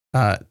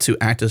to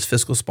act as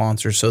fiscal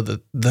sponsors so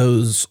that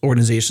those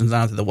organizations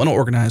out there that want to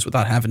organize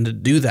without having to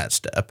do that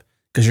step,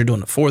 because you're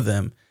doing it for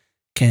them,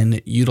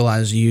 can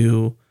utilize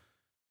you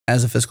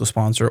as a fiscal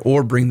sponsor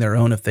or bring their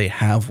own if they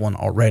have one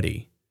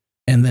already.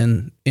 And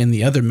then in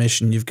the other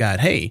mission, you've got,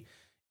 hey,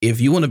 if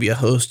you want to be a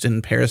host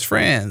in Paris,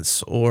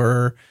 France,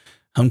 or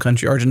home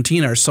country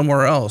Argentina, or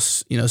somewhere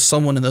else,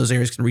 someone in those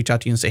areas can reach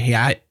out to you and say, hey,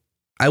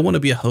 I want to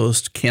be a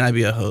host. Can I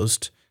be a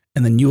host?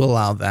 And then you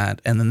allow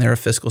that. And then they're a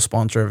fiscal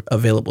sponsor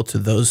available to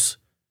those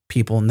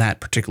people in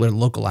that particular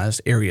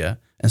localized area.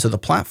 And so the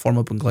platform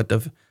Open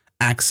Collective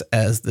acts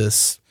as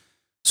this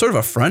sort of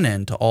a front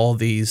end to all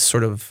these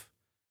sort of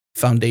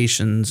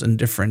foundations and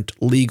different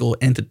legal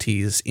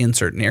entities in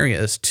certain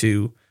areas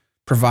to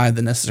provide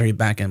the necessary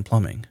back-end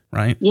plumbing,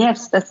 right?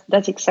 Yes,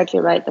 that's exactly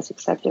right. That's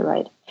exactly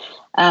right.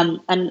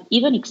 And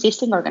even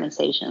existing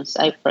organizations,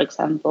 for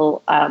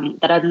example,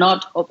 that are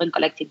not Open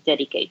Collective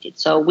dedicated.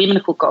 So Women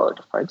Who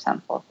Code, for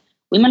example.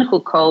 Women Who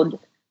Code,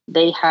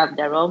 they have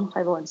their own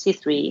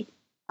 501c3,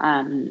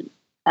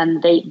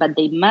 but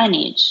they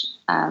manage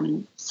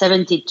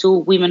 72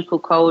 Women Who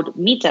Code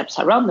meetups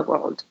around the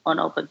world on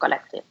Open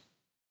Collective.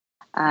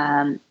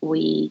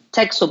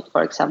 TechSoup,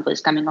 for example,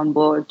 is coming on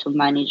board to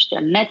manage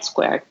their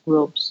NetSquare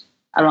groups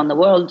around the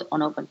world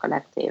on Open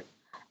Collective.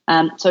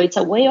 So it's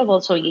a way of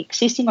also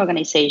existing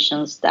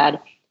organizations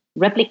that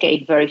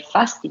replicate very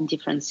fast in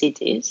different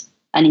cities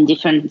and in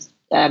different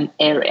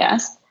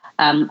areas,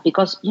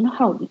 because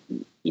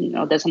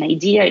there's an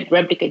idea, it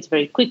replicates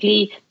very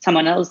quickly.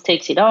 Someone else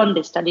takes it on,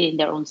 they study in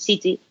their own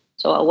city.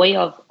 So a way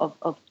of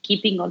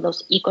keeping all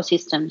those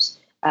ecosystems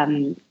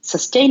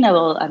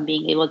sustainable and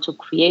being able to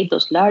create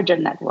those larger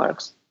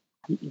networks,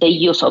 they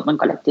use Open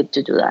Collective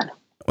to do that.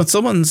 When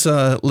someone's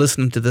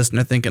listening to this and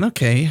they're thinking,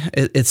 okay,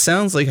 it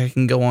sounds like I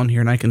can go on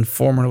here and I can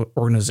form an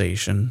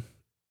organization,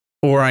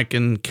 or I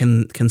can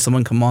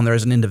someone come on there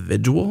as an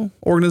individual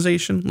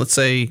organization? Let's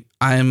say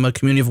I'm a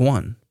community of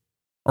one,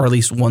 or at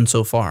least one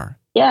so far.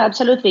 Yeah,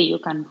 absolutely. You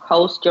can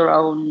host your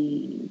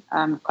own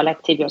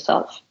collective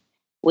yourself.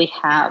 We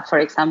have, for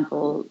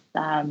example,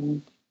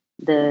 the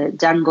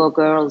Django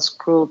Girls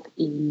group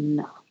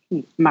in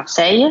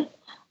Marseille.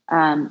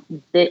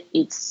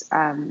 It's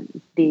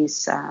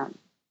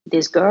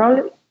this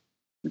girl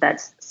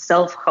that's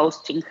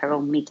self-hosting her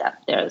own meetup.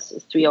 There's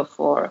 3 or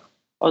 4.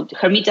 Or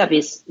her meetup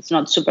it's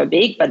not super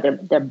big, but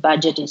their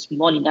budget is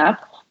small enough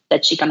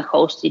that she can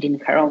host it in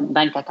her own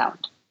bank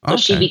account. So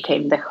she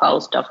became the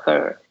host of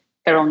her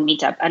own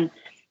meetup, and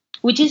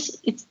which is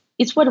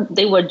it's what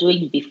they were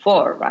doing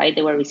before, right?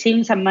 They were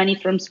receiving some money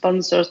from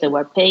sponsors, they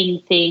were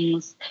paying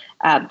things,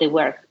 they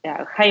were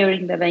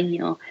hiring the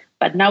venue,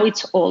 but now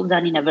it's all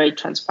done in a very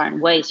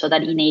transparent way. So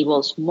that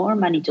enables more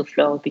money to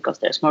flow because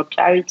there's more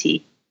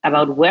clarity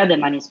about where the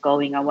money is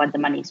going and what the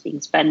money is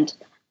being spent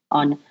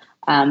on,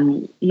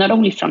 not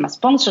only from a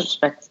sponsor's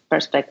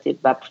perspective,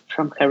 but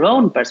from her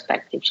own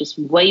perspective. She's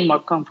way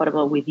more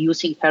comfortable with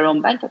using her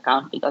own bank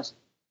account because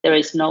there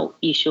is no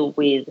issue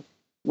with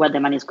where the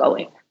money is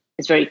going.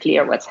 It's very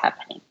clear what's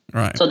happening.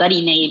 Right. So that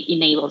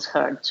enables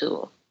her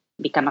to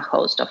become a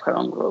host of her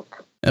own group.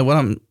 And what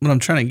I'm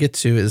trying to get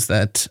to is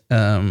that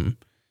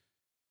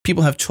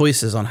people have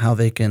choices on how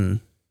they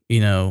can,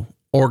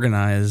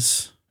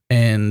 organize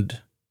and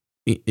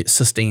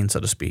sustain, so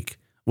to speak,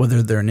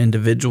 whether they're an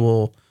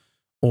individual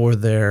or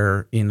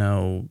they're,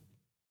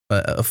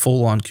 a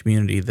full-on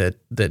community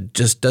that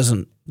just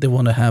doesn't, they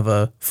want to have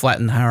a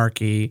flattened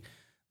hierarchy.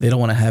 They don't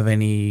want to have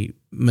any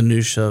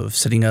minutia of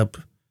setting up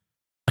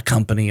a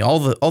company, all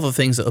the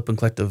things that Open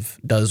Collective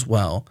does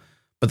well.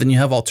 But then you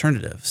have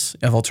alternatives.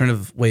 You have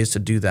alternative ways to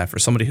do that for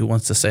somebody who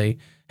wants to say,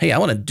 hey, I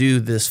want to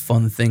do this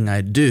fun thing I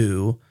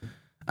do.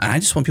 I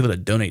just want people to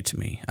donate to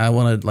me. I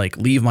want to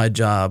leave my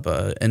job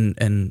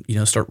and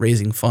start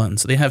raising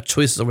funds. So they have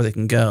choices of where they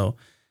can go.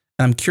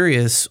 I'm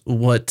curious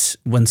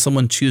when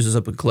someone chooses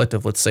Open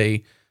Collective, let's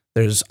say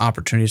there's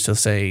opportunities to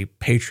say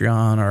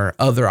Patreon or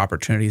other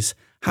opportunities,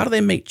 how do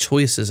they make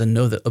choices and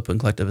know that Open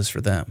Collective is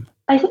for them?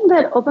 I think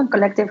that Open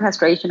Collective has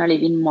traditionally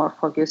been more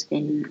focused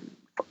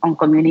on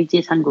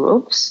communities and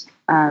groups,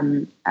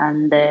 and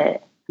the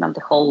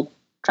whole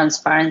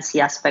transparency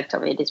aspect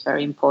of it is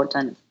very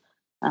important.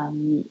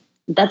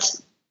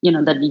 That's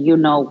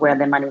that where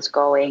the money is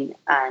going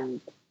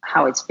and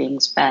how it's being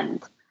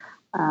spent.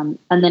 And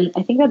then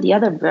I think that the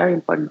other very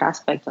important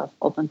aspect of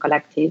Open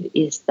Collective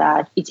is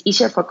that it's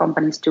easier for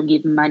companies to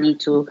give money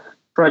to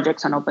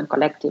projects on Open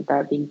Collective that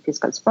are being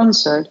fiscal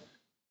sponsored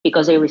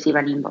because they receive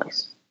an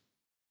invoice.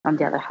 On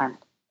the other hand,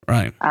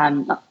 right?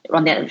 From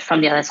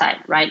the other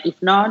side, right?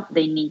 If not,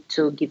 they need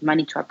to give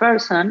money to a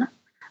person,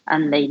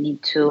 and they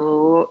need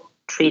to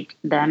treat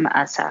them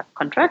as a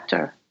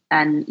contractor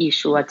and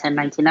issue a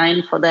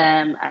 1099 for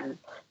them.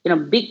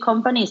 And big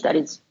companies that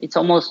it's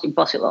almost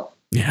impossible.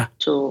 Yeah.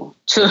 To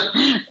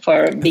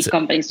for big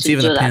companies to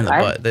do that. It's even a pain in the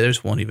butt. They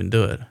just won't even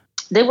do it.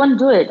 They won't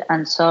do it,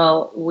 and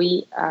so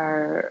we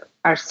are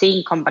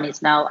seeing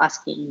companies now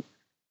asking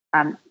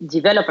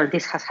developers.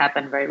 This has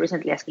happened very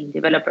recently, asking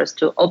developers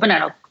to open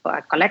a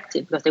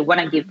collective because they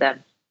want to give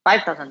them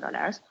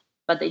 $5,000,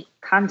 but they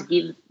can't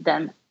give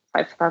them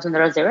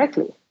 $5,000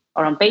 directly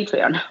or on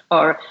Patreon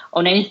or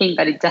on anything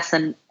that it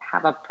doesn't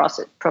have a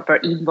proper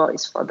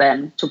invoice for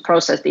them to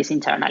process this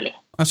internally.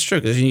 That's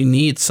true, because you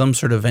need some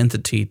sort of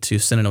entity to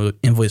send an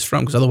invoice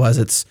from, because otherwise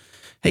it's,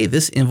 hey,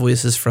 this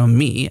invoice is from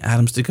me,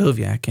 Adam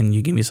Stakoviak, and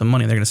you give me some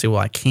money. And they're going to say, well,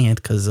 I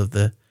can't because of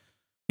the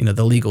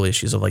legal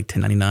issues of like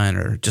 1099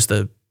 or just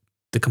the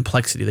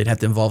complexity. They'd have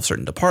to involve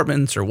certain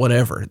departments or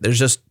whatever. There's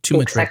just too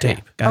much red tape.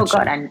 Gotcha. Oh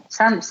God,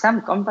 and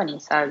some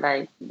companies are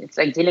like, it's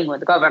like dealing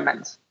with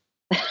governments.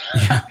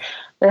 Yeah.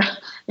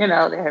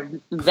 They're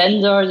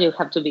vendors. You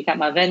have to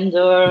become a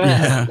vendor.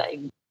 Yeah.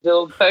 And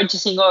do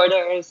purchasing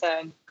orders,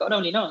 and God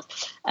only knows.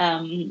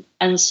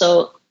 And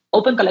so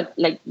Open Collect,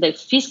 like the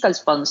fiscal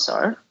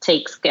sponsor,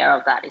 takes care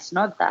of that. It's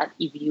not that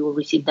if you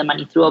receive the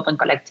money through Open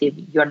Collective,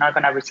 you're not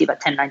going to receive a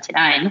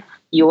 1099.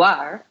 You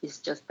are. It's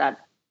just that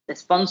the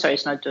sponsor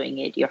is not doing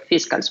it. Your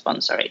fiscal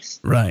sponsor is.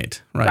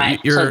 Right.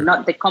 So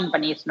not the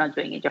company is not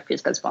doing it. Your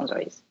fiscal sponsor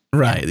is.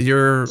 Right.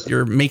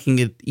 You're making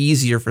it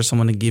easier for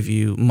someone to give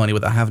you money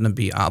without having to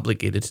be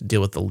obligated to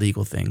deal with the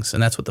legal things.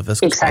 And that's what the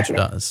fiscal sponsor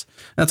does.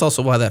 And that's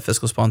also why that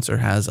fiscal sponsor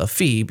has a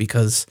fee,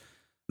 because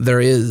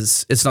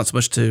it's not so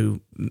much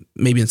to,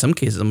 maybe in some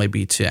cases it might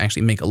be to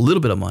actually make a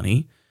little bit of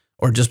money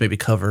or just maybe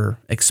cover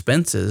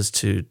expenses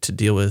to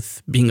deal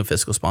with being a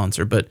fiscal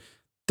sponsor. But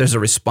there's a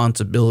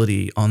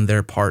responsibility on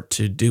their part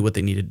to do what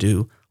they need to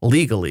do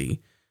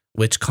legally,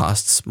 which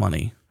costs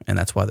money. And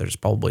that's why there's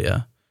probably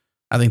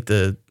I'm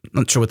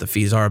not sure what the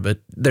fees are, but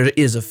there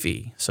is a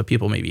fee. So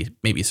people may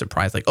be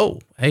surprised, like, oh,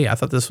 hey, I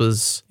thought this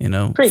was,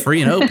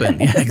 free and open.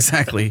 Yeah,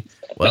 exactly.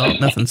 Well,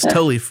 nothing's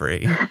totally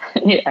free.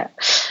 Yeah.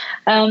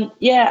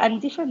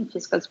 And different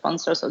fiscal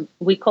sponsors, so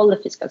we call the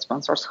fiscal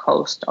sponsors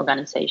host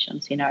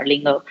organizations in our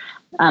lingo.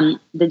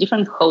 The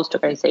different host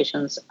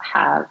organizations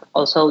have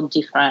also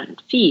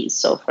different fees.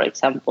 So, for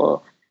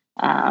example,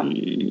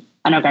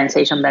 an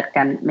organization that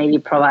can maybe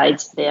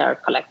provide their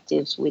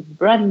collectives with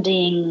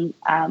branding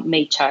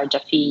may charge a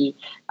fee.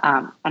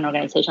 An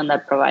organization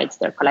that provides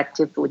their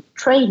collective with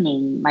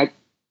training might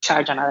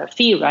charge another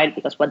fee, right?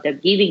 Because what they're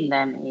giving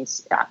them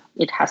is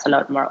it has a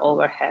lot more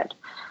overhead.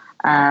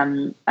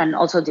 And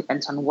also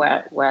depends on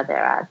where they're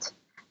at.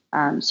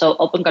 So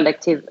Open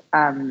Collective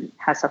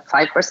has a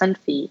 5%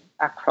 fee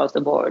across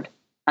the board.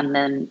 And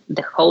then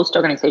the host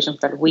organizations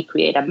that we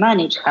create and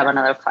manage have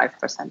another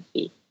 5%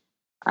 fee.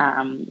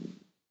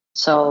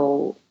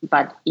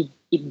 But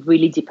it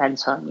really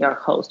depends on your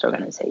host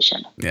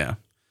organization. Yeah.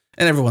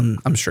 And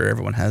I'm sure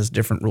everyone has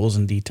different rules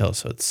and details.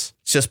 So it's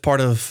just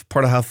part of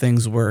how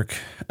things work.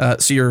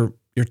 So you're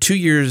 2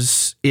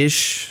 years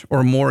ish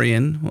or more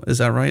in, is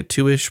that right?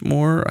 2-ish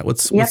more?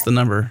 What's the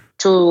number?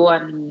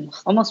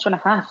 Almost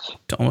 2.5.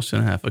 Almost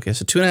 2.5. Okay.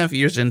 So 2.5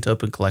 years into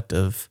Open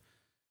Collective.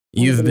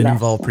 You've been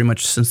involved pretty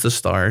much since the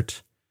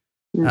start.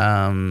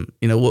 Yeah.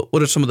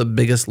 What are some of the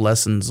biggest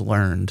lessons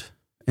learned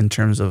in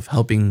terms of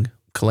helping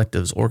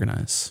collectives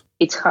organize?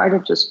 It's harder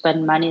to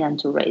spend money than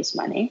to raise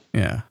money.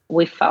 Yeah.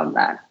 We found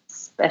that,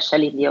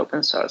 especially in the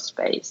open source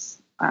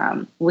space.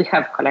 We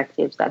have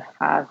collectives that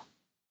have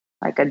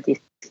like a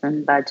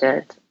decent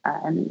budget,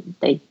 and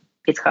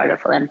it's harder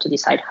for them to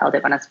decide how they're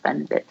going to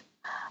spend it.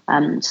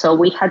 So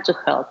we had to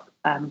help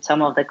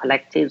some of the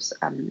collectives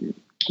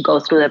go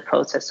through the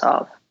process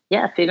of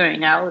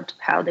figuring out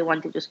how they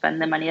wanted to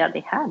spend the money that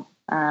they had.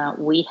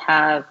 We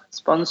have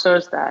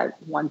sponsors that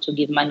want to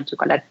give money to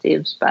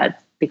collectives, but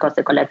because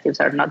the collectives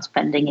are not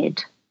spending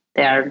it,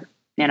 they are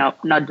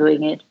not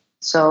doing it.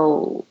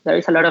 So there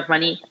is a lot of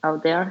money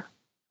out there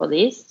for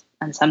this,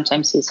 and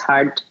sometimes it's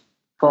hard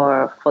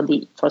for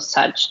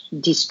such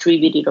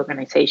distributed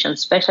organizations,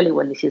 especially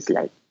when this is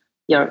like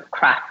your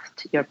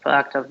craft, your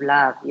product of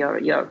love,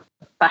 your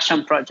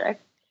passion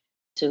project,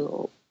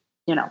 to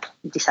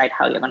decide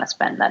how you're going to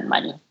spend that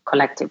money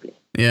collectively.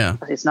 Yeah.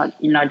 because it's not,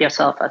 you're not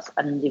yourself as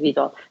an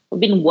individual. We've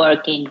been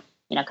working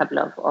in a couple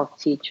of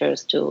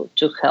features to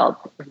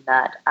help in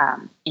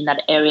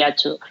that area,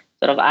 to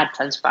sort of add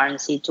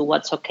transparency to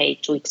what's okay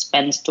to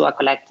expense to a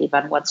collective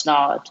and what's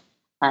not,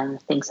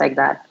 and things like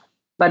that.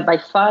 But by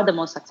far the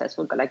most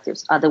successful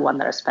collectives are the ones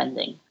that are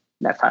spending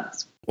their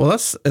funds. Well,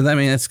 it's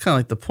kind of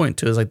like the point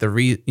too, is like one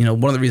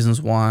of the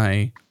reasons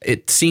why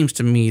it seems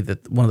to me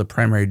that one of the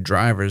primary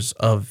drivers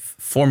of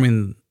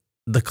forming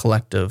the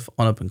collective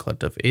on Open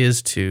Collective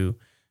is to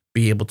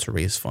be able to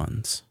raise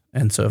funds.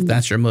 And so if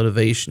that's your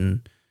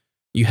motivation,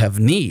 you have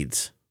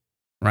needs,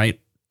 right?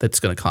 That's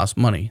going to cost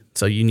money.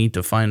 So you need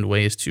to find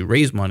ways to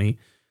raise money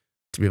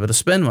to be able to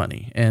spend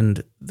money.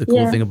 And the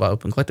cool thing about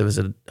Open Collective is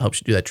it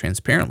helps you do that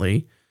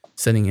transparently,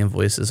 sending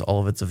invoices,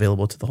 all of it's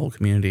available to the whole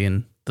community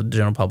and the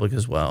general public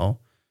as well.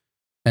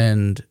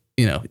 And,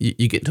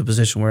 you get into a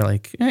position where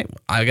like, hey,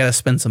 I got to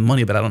spend some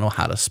money, but I don't know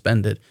how to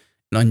spend it.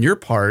 And on your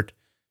part,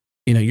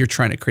 you're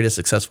trying to create a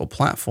successful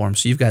platform.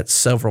 So you've got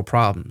several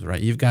problems,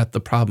 right? You've got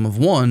the problem of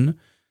one,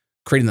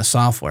 creating the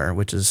software,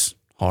 which is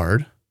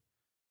hard.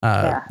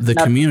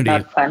 Community,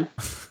 not fun.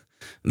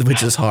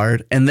 which is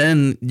hard. And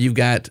then you've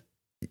got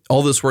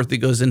all this work that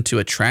goes into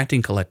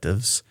attracting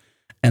collectives.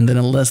 And then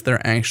unless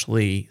they're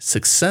actually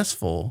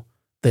successful,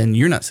 then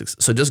you're not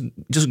successful. So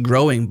just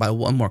growing by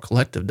one more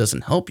collective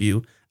doesn't help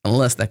you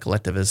unless that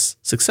collective is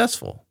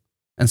successful.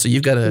 And so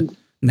you've got to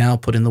now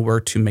put in the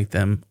work to make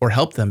them or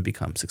help them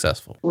become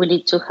successful. We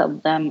need to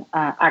help them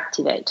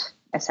activate,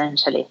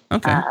 essentially.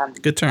 Okay,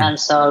 good term. And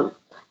so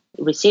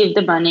receive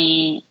the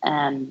money,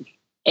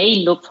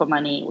 look for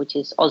money, which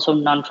is also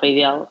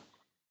non-trivial,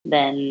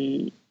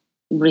 then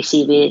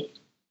receive it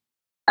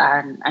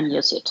and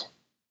use it.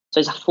 So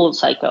it's a full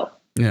cycle.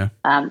 Yeah.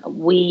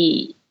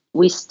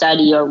 We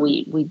study, or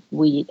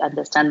we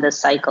understand the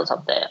cycles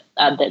of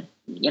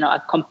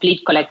a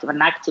complete collective,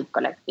 an active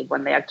collective,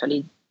 when they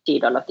actually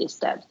did all of these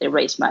steps. They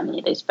raise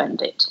money, they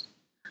spend it.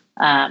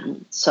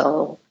 Because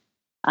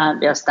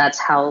that's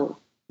how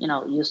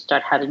you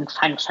start having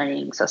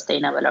functioning,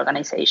 sustainable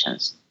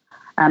organizations.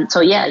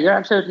 You're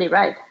absolutely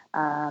right.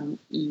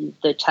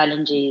 The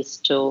challenge is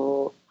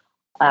to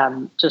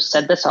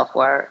set the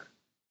software.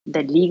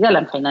 The legal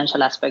and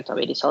financial aspect of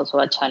it is also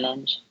a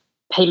challenge.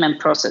 Payment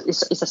process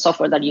is a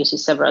software that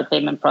uses several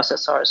payment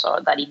processors, or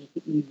that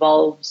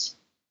involves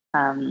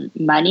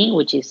money,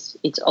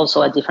 it's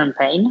also a different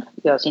pain,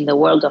 because in the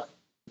world of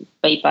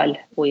PayPal,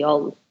 we're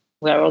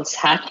all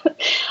sad.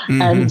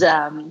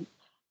 Mm-hmm.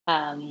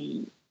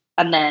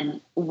 And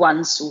then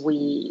once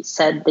we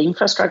set the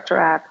infrastructure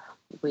up,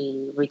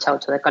 we reach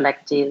out to the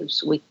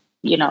collectives.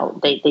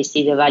 They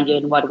see the value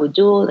in what we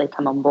do. They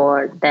come on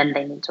board. Then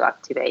they need to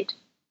activate.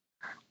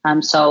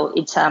 So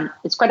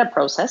it's quite a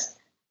process.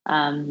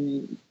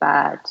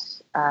 But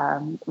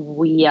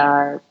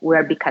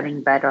we're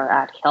becoming better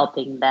at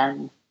helping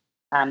them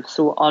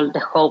through the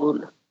whole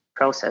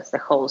process, the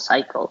whole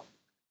cycle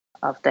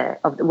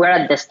we're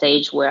at the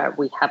stage where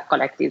we have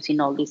collectives in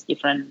all these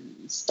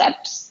different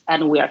steps,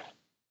 and we are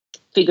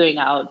figuring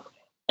out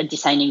and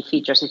designing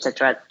features,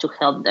 etc., to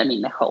help them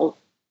in that whole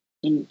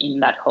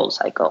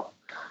cycle,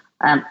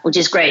 which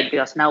is great,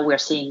 because now we're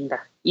seeing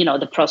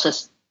the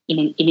process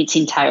in its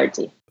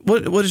entirety.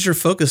 What is your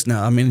focus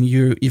now? I mean,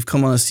 you've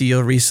come on as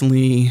CEO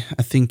recently.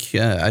 I think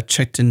I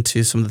checked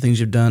into some of the things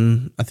you've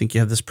done. I think you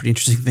have this pretty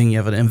interesting thing. You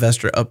have an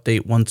investor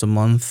update once a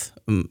month.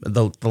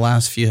 The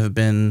last few have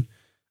been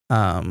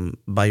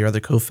by your other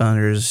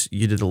co-founders.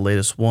 You did the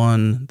latest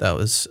one. That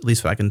was, at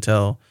least what I can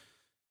tell.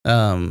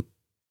 I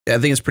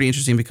think it's pretty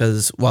interesting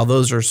because while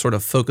those are sort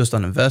of focused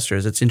on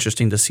investors, it's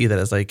interesting to see that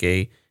as like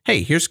hey,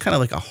 here's kind of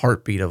like a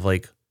heartbeat of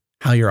like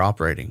how you're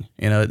operating.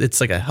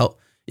 It's like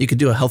you could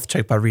do a health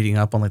check by reading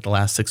up on like the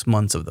last 6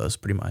 months of those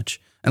pretty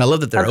much. And I love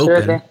that they're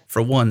Absolutely. open.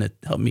 For one, it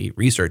helped me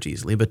research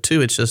easily, but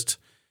two, it just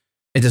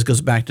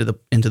goes back to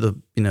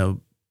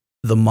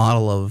the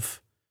model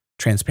of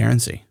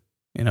transparency,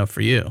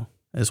 for you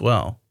as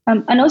well.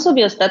 And also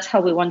because that's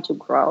how we want to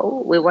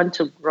grow. We want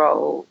to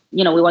grow,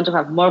 we want to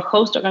have more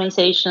host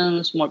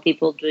organizations, more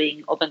people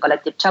doing Open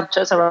Collective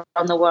chapters around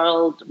the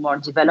world, more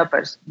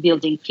developers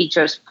building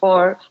features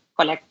for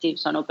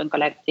collectives on Open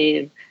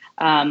Collective.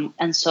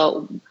 And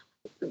so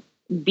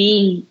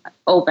being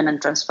open and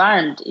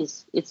transparent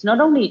it's not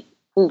only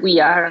who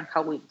we are and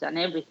how we've done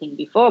everything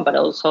before, but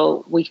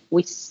also we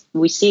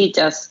see it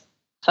as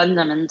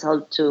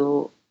fundamental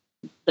to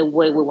the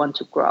way we want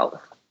to grow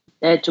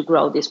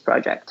this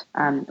project.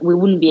 We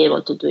wouldn't be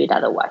able to do it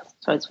otherwise.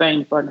 So it's very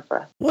important for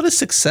us. What is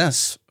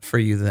success for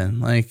you then?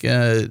 Like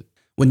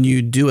when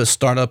you do a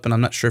startup, and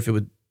I'm not sure if it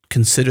would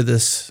consider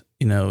this,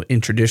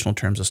 in traditional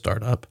terms, a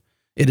startup.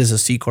 It is a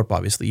C Corp,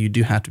 obviously. You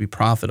do have to be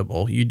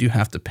profitable. You do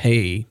have to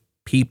pay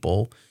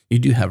people. You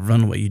do have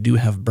runway. You do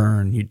have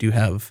burn. You do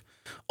have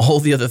all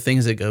the other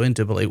things that go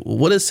into it. But like,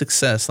 what is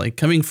success? Like,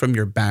 coming from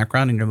your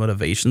background and your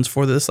motivations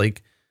for this,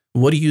 like,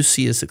 what do you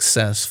see as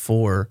success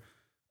for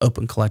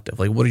Open Collective?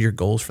 Like, what are your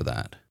goals for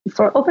that?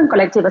 For Open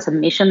Collective as a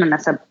mission and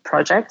as a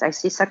project, I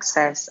see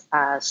success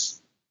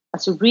as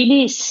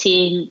really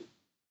seeing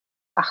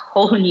a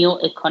whole new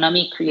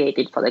economy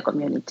created for the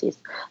communities.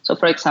 So,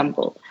 for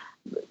example,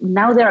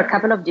 now there are a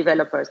couple of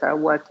developers that are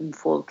working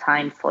full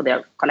time for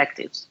their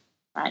collectives,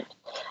 right?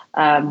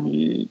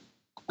 Um,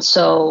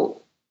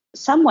 so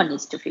someone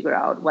needs to figure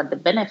out what the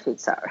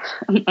benefits are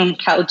and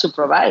how to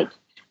provide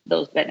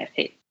those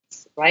benefits,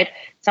 right?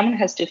 Someone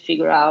has to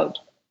figure out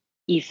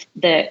if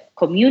the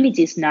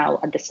community is now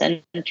at the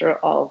center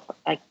of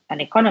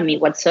an economy,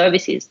 what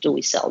services do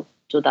we sell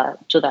to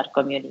that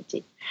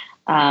community?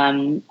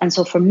 And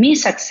so for me,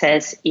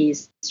 success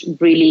is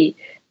really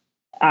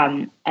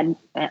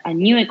a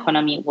new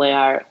economy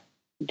where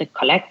the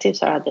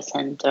collectives are at the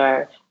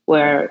center,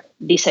 where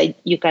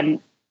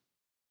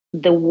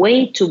the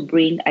way to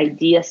bring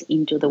ideas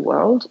into the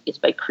world is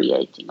by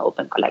creating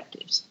open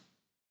collectives.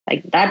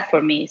 Like that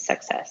for me is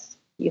success.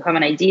 You have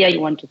an idea,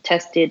 you want to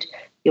test it,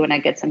 you want to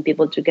get some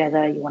people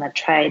together, you want to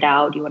try it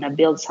out, you want to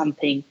build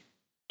something.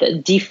 The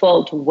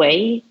default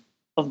way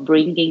of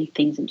bringing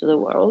things into the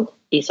world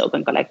is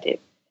open collective.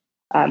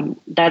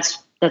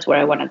 That's where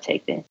I want to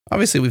take this.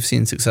 Obviously, we've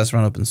seen success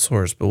around open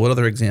source, but what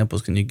other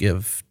examples can you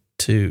give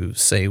to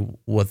say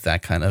what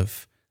that kind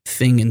of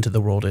thing into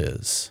the world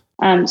is?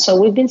 So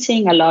we've been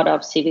seeing a lot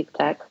of civic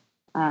tech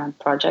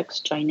projects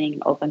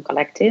joining Open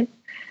Collective.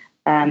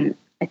 I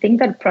think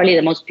that probably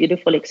the most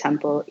beautiful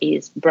example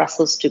is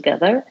Brussels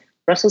Together.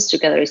 Brussels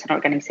Together is an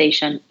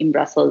organization in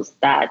Brussels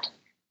that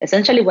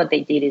essentially what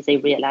they did is they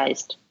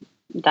realized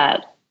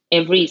that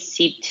every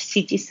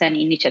citizen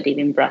initiative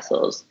in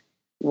Brussels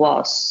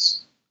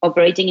was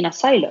operating in a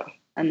silo,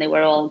 and they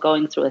were all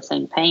going through the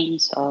same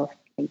pains of,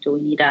 do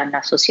we need an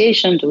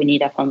association? Do we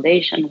need a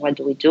foundation? What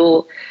do we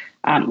do?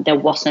 There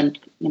wasn't,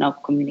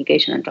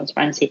 communication and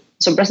transparency.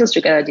 So Brussels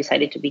Together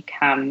decided to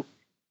become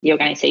the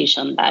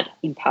organization that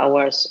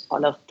empowers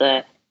all of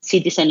the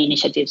citizen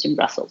initiatives in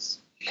Brussels.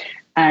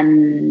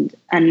 And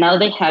now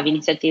they have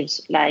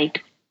initiatives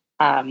like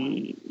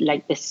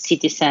the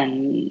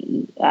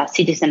citizen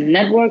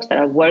networks that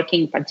are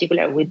working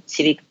particularly with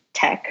civic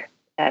tech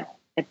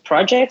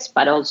projects,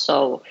 but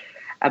also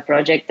a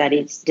project that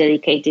is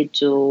dedicated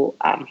to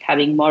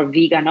having more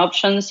vegan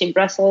options in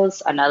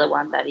Brussels. Another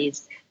one that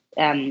is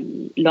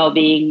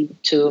lobbying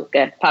to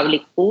get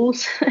public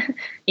pools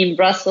in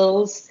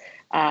Brussels,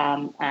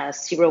 a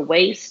zero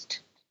waste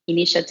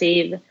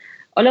initiative.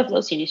 All of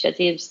those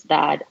initiatives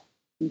that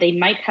they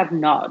might have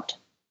not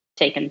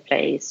taken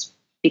place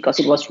because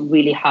it was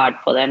really hard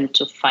for them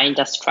to find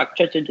a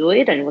structure to do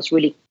it, and it was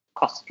really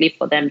costly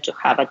for them to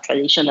have a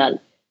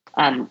traditional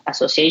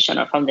association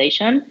or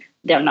foundation.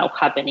 They're now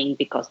happening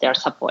because they are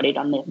supported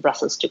on the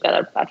Brussels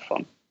Together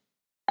platform.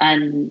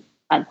 And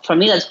for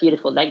me, that's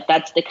beautiful. Like,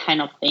 that's the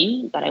kind of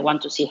thing that I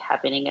want to see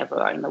happening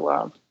everywhere in the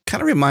world.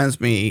 Kind of reminds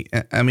me,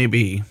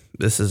 maybe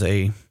this is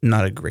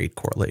not a great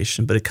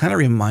correlation, but it kind of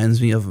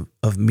reminds me of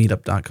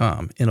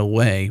meetup.com in a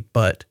way,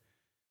 but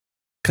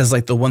because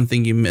like the one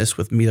thing you miss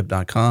with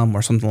meetup.com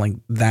or something like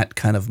that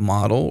kind of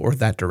model or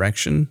that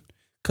direction,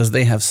 because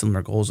they have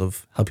similar goals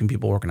of helping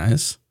people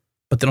organize,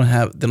 but they don't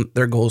have,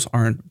 their goals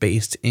aren't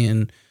based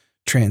in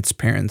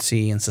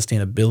transparency and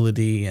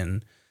sustainability.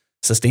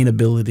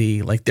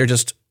 Like they're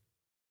just,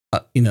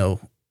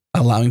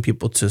 allowing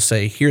people to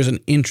say, here's an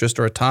interest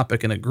or a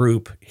topic in a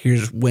group,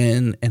 here's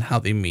when and how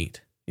they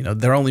meet.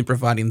 They're only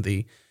providing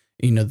the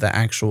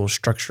actual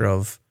structure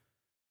of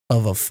a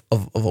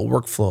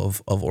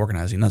workflow of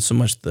organizing, not so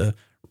much the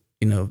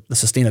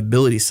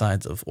sustainability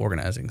sides of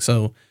organizing.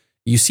 So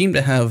you seem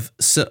to have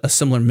a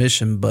similar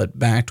mission, but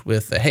backed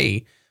with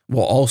hey,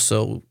 we'll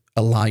also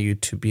allow you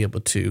to be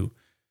able to,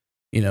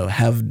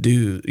 have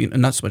dues,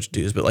 not so much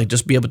dues, but like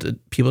just be able to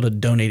people to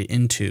donate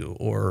into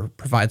or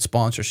provide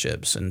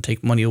sponsorships and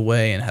take money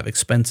away and have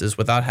expenses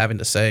without having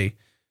to say,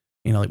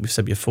 like we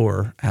said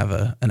before, have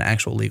an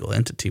actual legal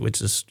entity,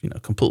 which is,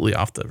 completely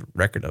off the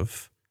record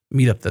of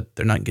Meetup, that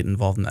they're not getting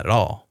involved in that at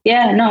all.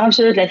 Yeah, no,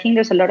 absolutely. I think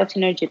there's a lot of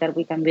synergy that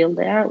we can build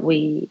there.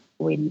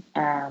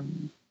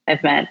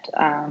 I've met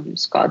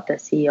Scott, the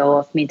CEO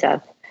of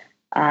Meetup,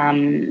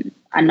 and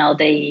now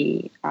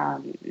they've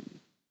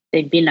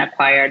been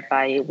acquired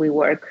by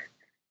WeWork,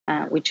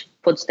 which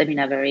puts them in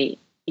a very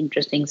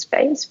interesting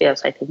space,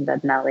 because I think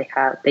that now they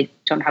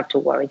don't have to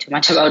worry too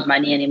much about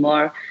money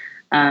anymore.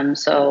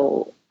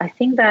 So I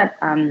think that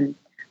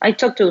I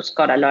talked to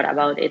Scott a lot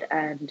about it,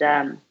 and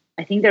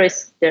I think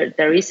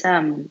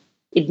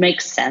it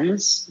makes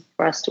sense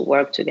for us to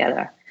work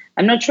together.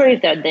 I'm not sure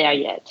if they're there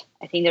yet.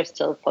 I think they're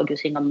still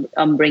focusing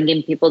on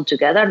bringing people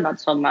together, not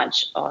so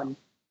much on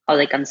how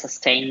they can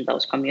sustain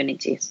those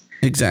communities.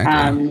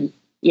 Exactly.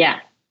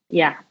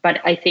 Yeah.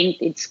 But I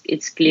think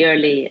it's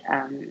clearly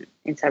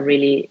it's a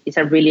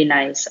really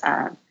nice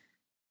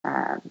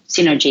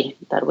synergy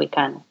that we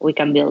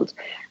can build.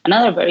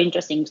 Another very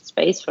interesting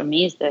space for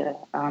me is the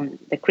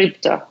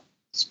crypto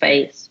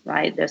space,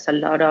 right? There's a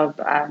lot of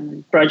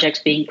projects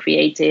being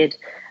created.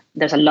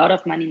 There's a lot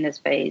of money in the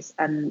space,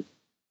 and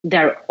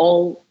they're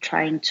all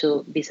trying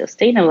to be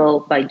sustainable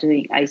by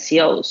doing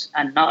ICOs,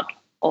 and not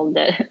all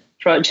the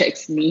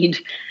projects need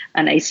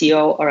an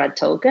ICO or a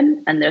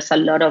token, and there's a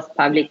lot of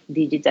public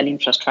digital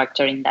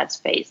infrastructure in that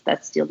space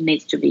that still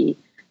needs to be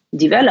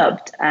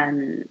developed,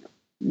 and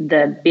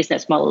the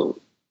business model,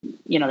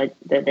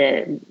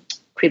 the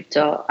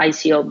crypto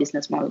ICO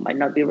business model might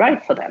not be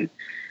right for them,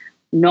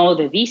 nor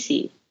the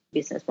VC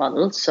business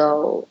model.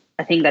 So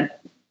I think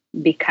that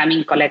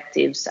becoming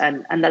collectives,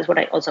 and that's what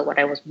I was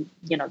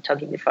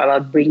talking before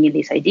about bringing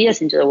these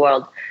ideas into the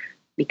world,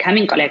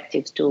 becoming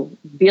collectives to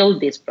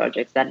build these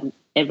projects that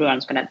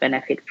everyone's going to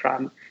benefit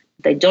from.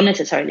 They don't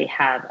necessarily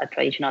have a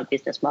traditional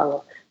business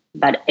model,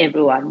 but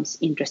everyone's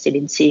interested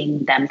in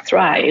seeing them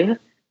thrive.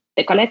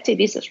 The collective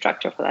is a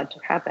structure for that to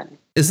happen.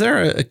 Is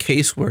there a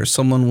case where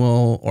someone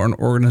will, or an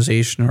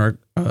organization or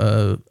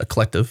a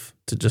collective,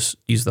 to just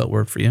use that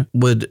word for you,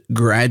 would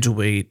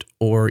graduate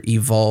or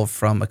evolve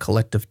from a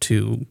collective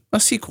to a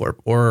C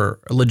Corp or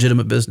a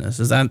legitimate business?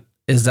 Is that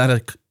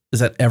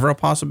ever a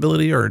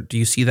possibility, or do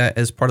you see that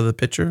as part of the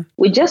picture?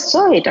 We just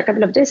saw it a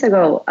couple of days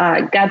ago.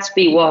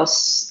 Gatsby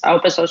was an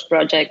open source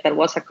project that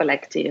was a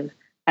collective,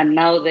 and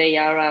now they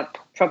are a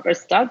proper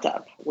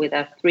startup with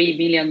a $3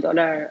 million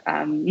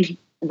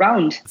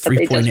round.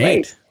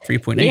 3.8.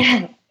 3.8.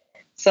 Yeah.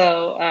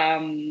 So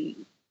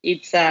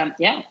it's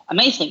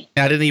amazing.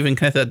 I didn't even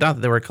connect that dot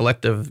that they were a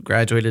collective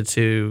graduated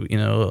to,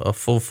 a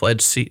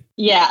full-fledged seat.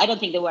 Yeah, I don't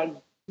think they were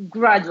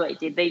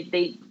graduated.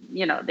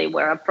 They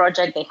were a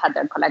project. They had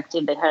their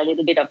collective. They had a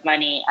little bit of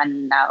money,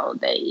 and now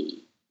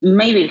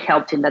maybe it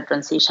helped in that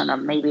transition, or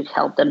maybe it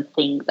helped them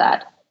think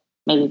that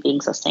maybe being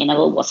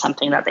sustainable was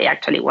something that they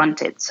actually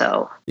wanted.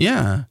 So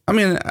yeah, I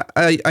mean,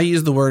 I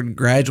use the word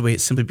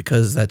graduate simply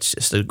because that's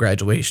just a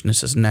graduation.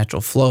 It's just a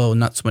natural flow,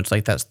 not so much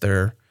like that's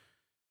their.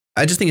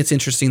 I just think it's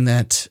interesting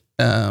that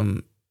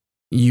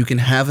you can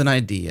have an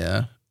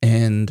idea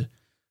and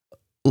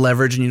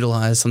leverage and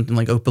utilize something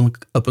like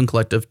Open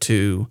Collective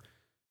to,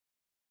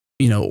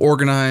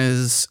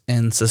 organize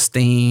and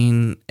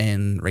sustain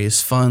and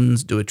raise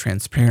funds, do it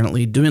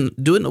transparently, do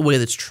it in a way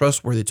that's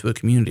trustworthy to a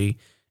community,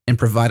 and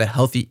provide a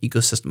healthy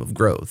ecosystem of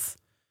growth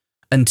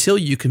until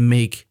you can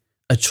make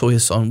a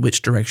choice on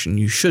which direction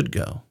you should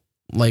go.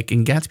 Like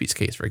in Gatsby's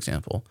case, for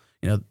example,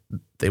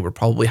 they were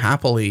probably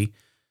happily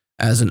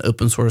as an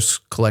open source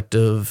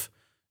collective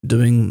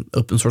doing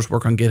open source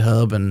work on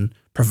GitHub and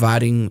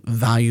providing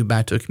value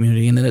back to a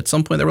community. And then at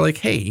some point they were like,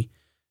 hey,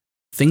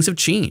 things have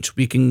changed.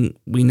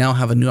 We now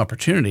have a new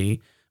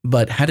opportunity,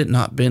 but had it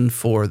not been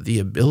for the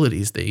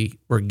abilities they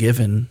were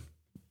given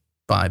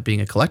by being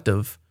a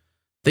collective,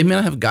 they may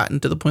not have gotten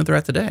to the point they're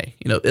at today,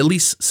 at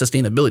least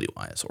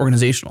sustainability-wise,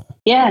 organizational.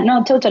 Yeah,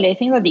 no, totally. I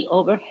think that the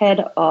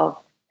overhead of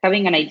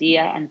having an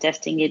idea and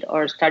testing it,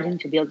 or starting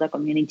to build a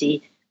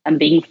community and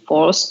being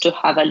forced to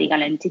have a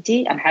legal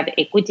entity and have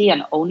equity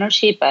and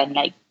ownership and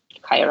like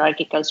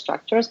hierarchical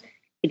structures,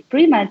 it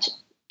pretty much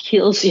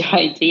kills your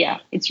idea.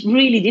 It's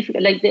really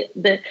difficult. Like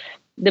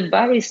the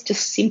bar is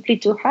just simply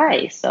too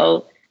high.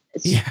 So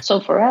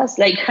for us,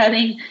 like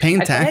paying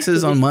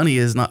taxes on money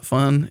is not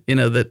fun.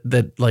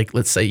 That like,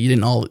 let's say you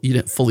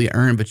didn't fully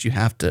earn, but you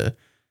have to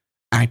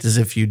act as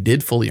if you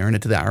did fully earn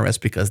it to the IRS,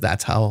 because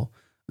that's how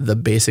the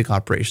basic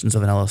operations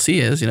of an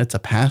LLC is. It's a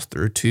pass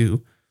through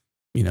to,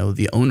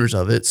 the owners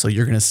of it. So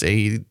you're going to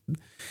say,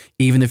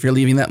 even if you're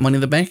leaving that money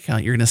in the bank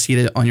account, you're going to see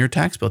it on your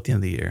tax bill at the end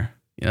of the year.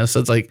 So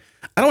it's like,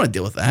 I don't want to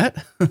deal with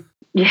that.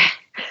 Yeah.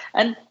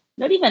 And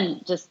not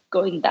even just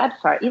going that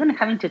far, even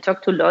having to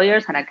talk to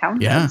lawyers and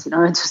accountants,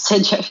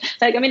 to say,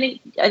 like, I mean,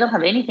 I don't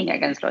have anything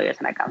against lawyers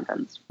and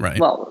accountants. Right.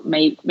 Well,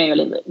 maybe a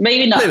little bit,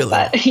 maybe not,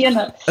 but,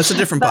 That's a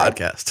different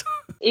podcast.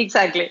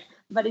 Exactly.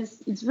 But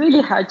it's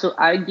really hard to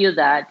argue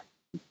that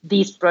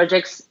these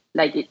projects,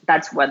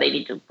 that's where they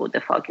need to put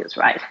the focus,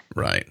 right?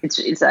 Right.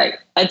 It's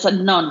a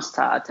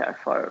non-starter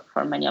for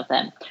many of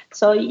them.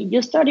 So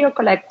you start your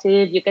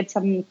collective, you get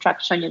some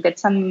traction, you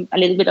get a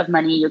little bit of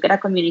money, you get a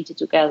community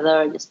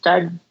together, you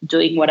start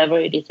doing whatever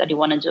it is that you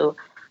want to do.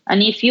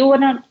 And if you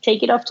want to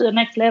take it off to the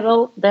next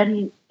level,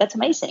 then that's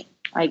amazing.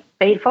 Like,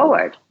 pay it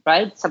forward,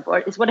 right?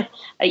 Support is what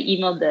I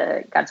emailed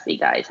the Gatsby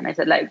guys, and I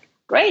said, like,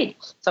 great.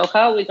 So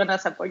how are we going to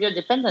support your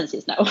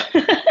dependencies now?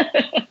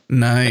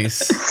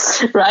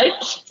 Nice. Right?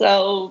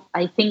 So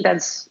I think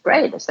that's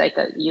great. It's like,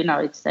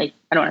 it's like,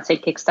 I don't want to say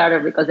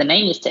Kickstarter because the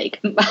name is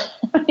taken, but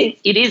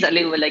it is a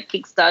little bit like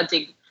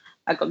kickstarting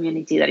a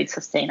community that is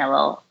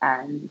sustainable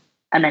and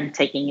then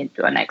taking it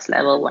to a next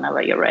level whenever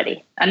you're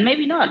ready. And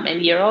maybe not.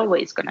 Maybe you're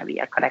always going to be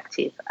a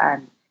collective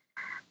and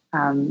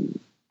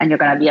you're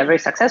going to be a very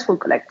successful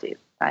collective,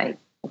 like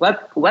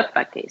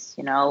Webpack is,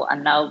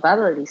 and now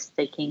Babel is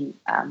taking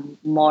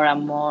more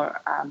and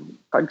more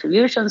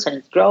contributions, and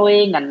it's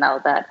growing. And now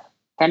that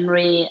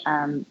Henry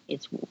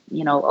is,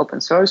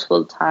 open source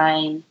full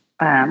time,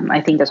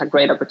 I think there's a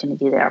great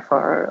opportunity there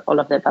for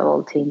all of the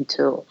Babel team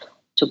to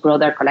grow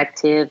their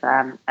collective,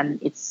 and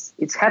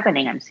it's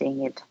happening. I'm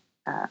seeing it,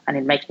 and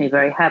it makes me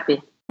very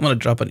happy. I'm going to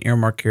drop an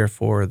earmark here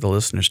for the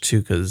listeners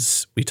too,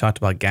 because we talked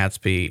about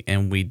Gatsby,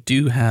 and we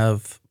do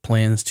have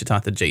plans to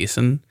talk to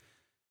Jason.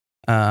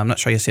 I'm not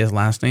sure I can say his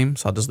last name,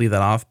 so I'll just leave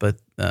that off. But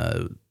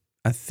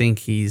I think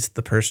he's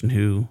the person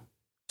who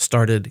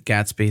started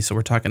Gatsby. So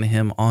we're talking to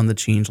him on the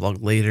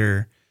changelog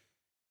later.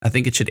 I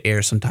think it should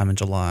air sometime in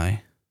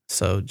July.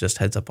 So just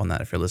heads up on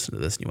that if you're listening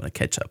to this and you want to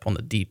catch up on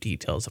the deep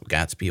details of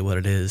Gatsby, what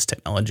it is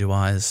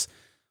technology-wise.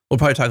 We'll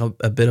probably talk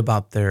a bit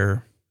about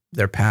their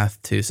path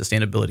to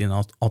sustainability and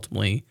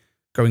ultimately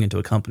growing into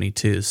a company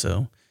too.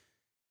 So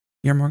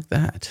earmark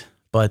that.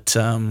 But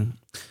we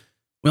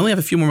only have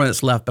a few more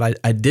minutes left, but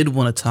I did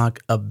want to talk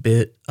a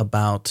bit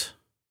about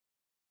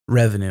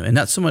revenue, and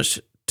not so much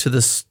to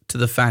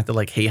the fact that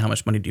like, hey, how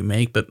much money do you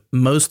make, but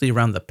mostly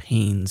around the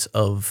pains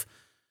of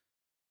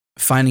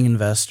finding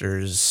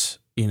investors,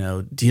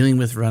 dealing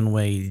with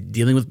runway,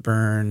 dealing with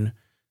burn,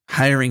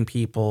 hiring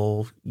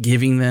people,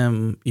 giving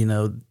them,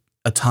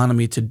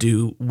 autonomy to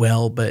do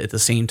well, but at the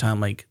same time,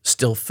 like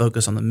still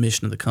focus on the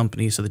mission of the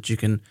company so that you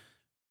can,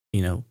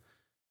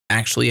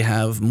 actually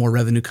have more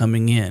revenue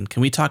coming in.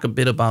 Can we talk a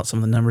bit about some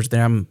of the numbers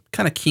there? I'm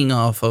kind of keying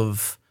off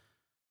of,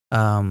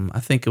 I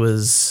think it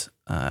was,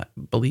 I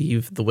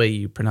believe the way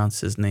you pronounce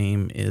his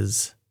name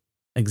is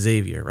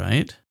Xavier,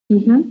 right?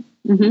 Mm-hmm.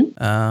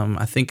 Mm-hmm.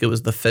 I think it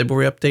was the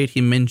February update.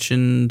 He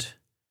mentioned,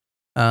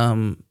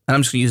 and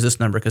I'm just going to use this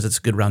number because it's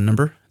a good round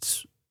number.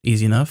 It's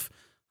easy enough.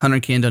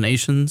 100K in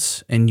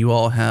donations, and you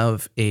all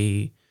have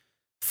a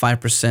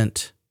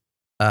 5%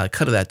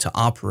 cut of that to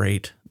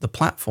operate the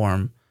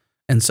platform.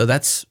 And so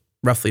that's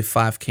roughly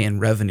 5K in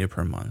revenue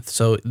per month.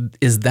 So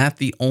is that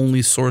the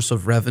only source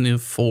of revenue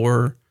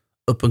for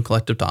Open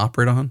Collective to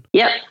operate on?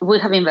 Yeah, we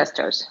have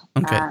investors.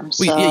 Okay.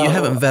 You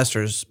have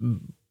investors,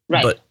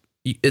 right. But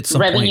at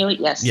some revenue, point,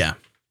 yes. Yeah.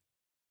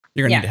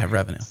 You're going to need to have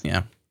revenue.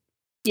 Yeah.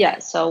 Yeah.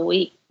 So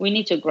we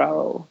need to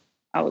grow,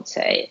 I would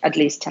say, at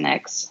least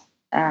 10x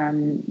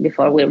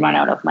before we run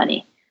out of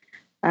money.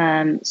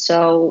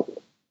 So,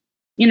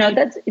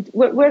 that's it.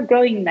 We're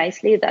growing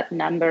nicely. That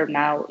number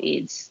now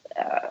is,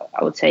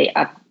 I would say,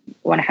 up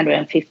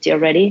 150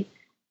 already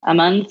a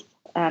month.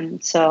 At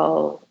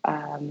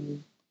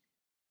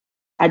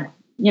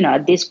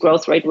this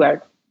growth rate,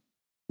 we're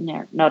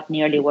not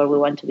nearly where we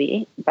want to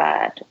be,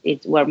 but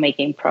we're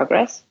making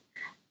progress.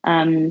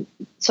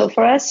 So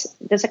for us,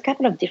 there's a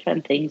couple of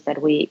different things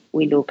that we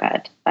look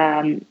at.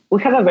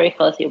 We have a very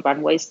healthy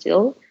runway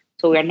still,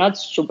 so we are not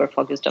super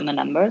focused on the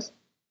numbers.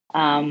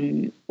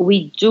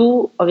 We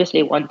do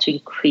obviously want to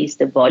increase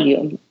the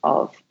volume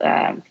of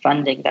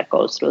funding that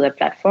goes through the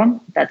platform.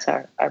 That's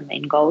our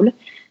main goal.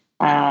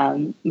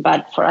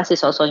 But for us,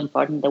 it's also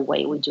important the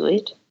way we do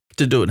it.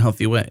 To do it in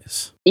healthy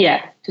ways.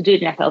 Yeah, to do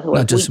it in a healthy way.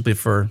 Not just simply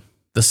for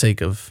the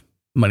sake of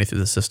money through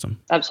the system.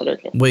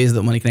 Absolutely. Ways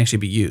that money can actually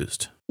be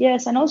used.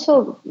 Yes, and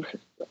also,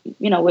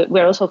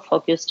 we're also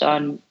focused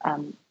on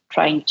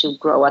trying to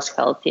grow as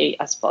healthy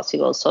as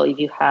possible. So if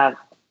you have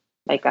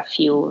like a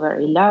few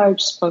very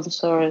large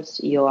sponsors,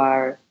 you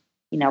are,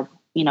 in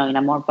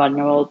a more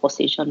vulnerable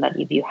position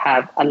than if you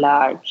have a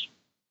large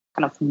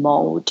kind of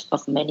moat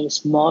of many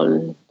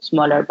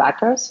smaller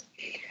backers.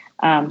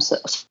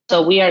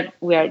 So we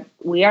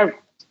are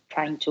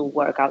trying to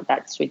work out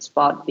that sweet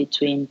spot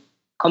between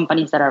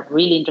companies that are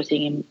really interested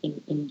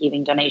in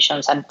giving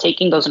donations and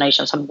taking those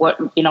donations and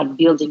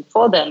building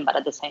for them, but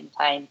at the same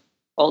time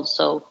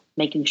also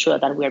making sure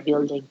that we're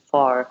building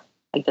for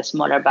like the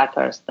smaller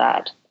backers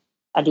that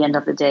at the end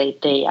of the day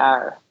they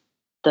are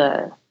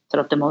the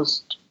sort of the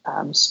most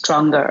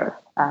stronger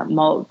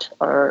moat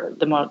or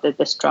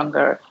the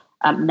stronger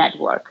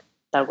network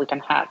that we can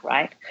have,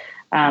 right?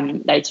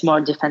 That it's more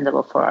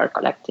defendable for our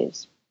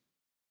collectives.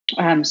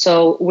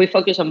 So we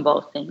focus on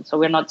both things. So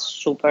we're not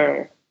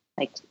super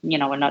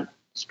we're not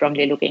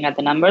strongly looking at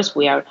the numbers.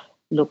 We are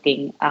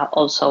looking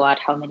also at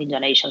how many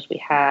donations we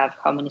have,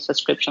 how many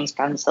subscriptions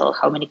cancel,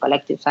 how many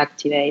collectives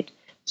activate.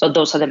 So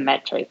those are the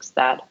metrics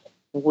that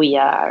we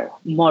are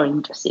more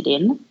interested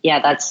in.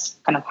 Yeah, that's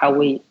kind of how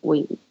we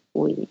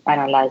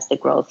analyze the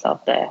growth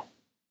of the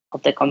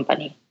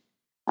company.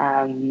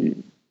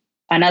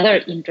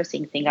 Another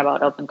interesting thing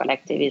about Open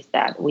Collective is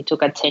that we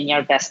took a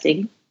 10-year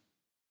vesting,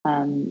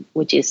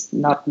 which is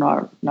not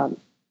normal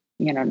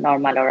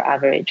or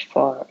average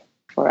for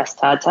a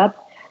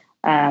startup.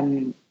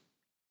 And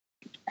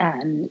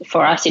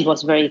for us, it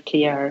was very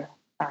clear.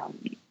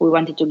 We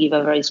wanted to give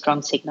a very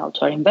strong signal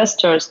to our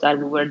investors that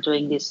we were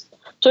doing this,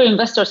 to our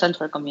investors and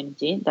to our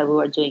community, that we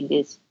were doing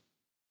this.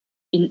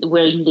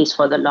 We're in this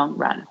for the long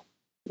run.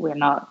 We're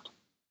not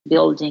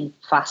building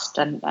fast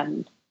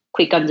and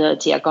quick and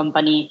dirty a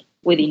company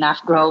with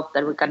enough growth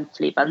that we can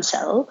flip and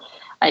sell.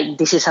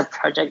 This is a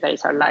project that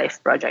is our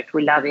life project.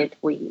 We love it.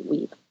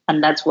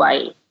 And that's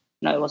why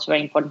it was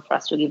very important for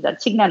us to give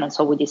that signal. And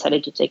so we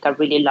decided to take a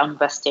really long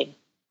vesting.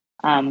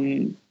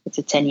 It's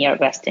a 10-year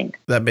vesting.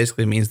 That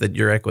basically means that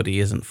your equity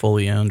isn't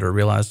fully owned or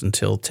realized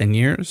until 10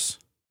 years?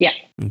 Yeah.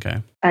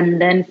 Okay.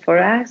 And then for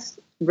us,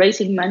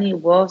 raising money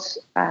was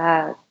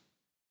a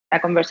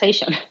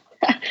conversation.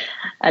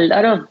 A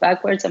lot of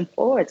backwards and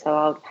forwards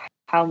about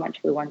how much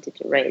we wanted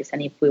to raise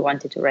and if we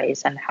wanted to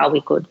raise and how we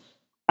could,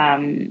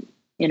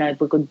 if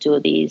we could do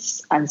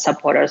this and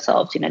support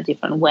ourselves in a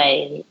different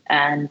way.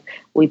 And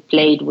we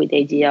played with the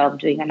idea of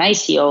doing an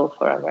ICO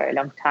for a very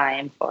long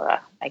time, for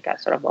like a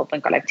sort of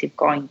open collective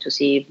going to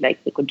see if like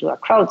we could do a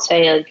crowd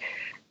sale.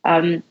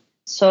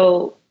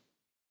 So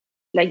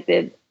like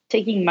the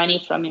taking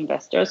money from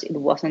investors, it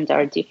wasn't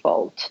our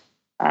default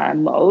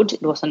mode.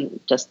 It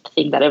wasn't just the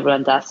thing that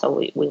everyone does. So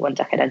we went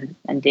ahead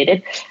and did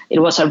it. It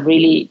was a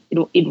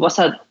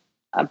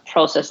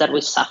process that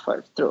we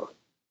suffered through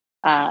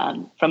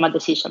from a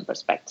decision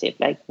perspective.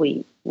 Like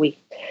we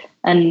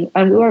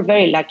were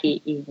very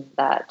lucky in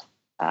that.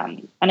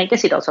 And I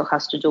guess it also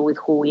has to do with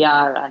who we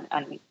are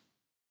and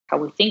how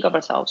we think of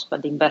ourselves.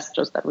 But the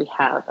investors that we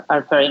have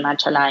are very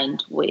much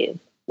aligned with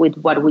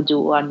what we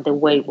do and the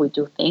way we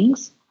do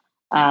things.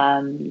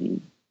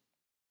 And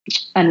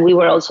we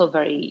were also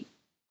very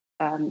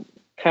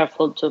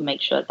careful to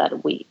make sure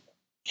that we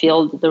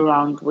filled the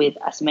round with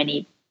as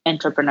many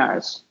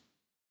entrepreneurs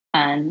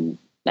and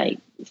like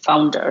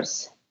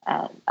founders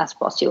as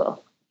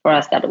possible. For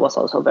us, that was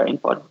also very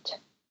important.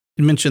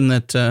 You mentioned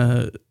that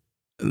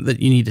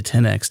you need a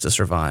 10x to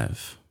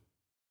survive.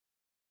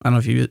 I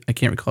don't know I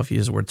can't recall if you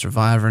used the word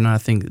survive or not. I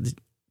think,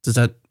 does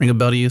that ring a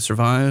bell to you,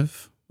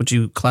 survive? Would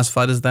you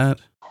classify it as that?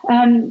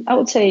 I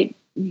would say,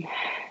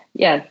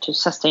 yeah, to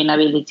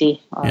sustainability.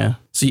 Yeah.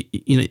 So,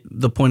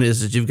 the point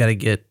is that you've got to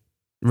get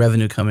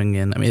revenue coming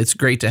in. I mean, it's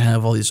great to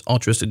have all these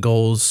altruistic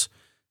goals,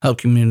 help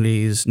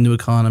communities, new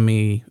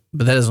economy,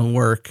 but that doesn't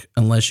work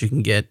unless you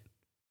can get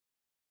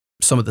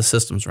some of the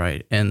systems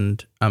right.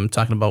 And I'm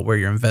talking about where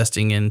you're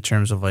investing in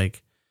terms of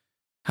like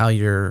how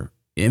you're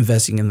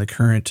investing in the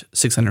current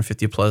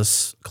 650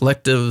 plus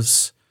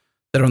collectives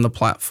that are on the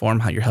platform,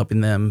 how you're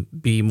helping them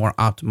be more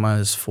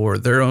optimized for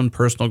their own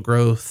personal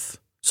growth,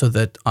 so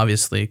that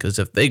obviously, because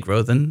if they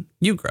grow, then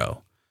you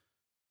grow.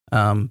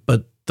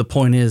 But the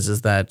point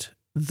is that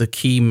the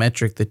key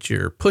metric that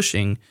you're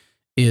pushing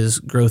is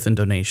growth in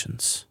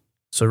donations.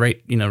 So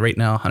right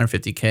now,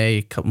 150K,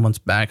 a couple months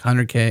back,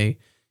 100K,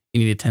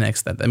 you need to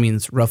 10x that. That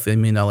means roughly $1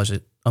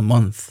 million a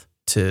month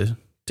to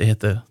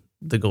hit the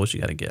goals you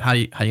got to get. How are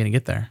you going to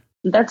get there?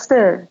 That's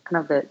the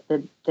kind of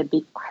the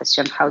big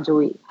question. How do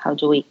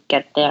we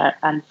get there?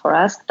 And for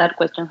us, that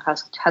question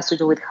has to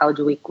do with how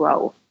do we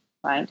grow,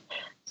 right?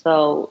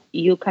 So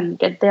you can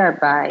get there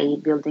by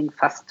building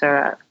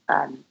faster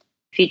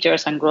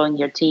features and growing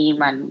your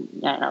team, and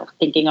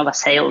thinking of a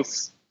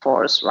sales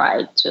force,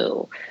 right,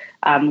 to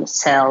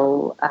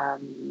sell,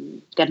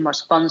 get more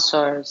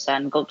sponsors,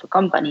 and go to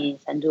companies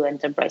and do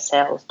enterprise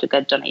sales to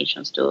get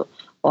donations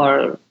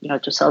or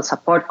to sell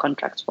support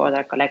contracts for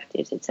their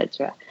collectives,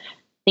 etc.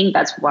 I think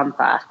that's one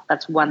path.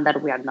 That's one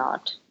that we are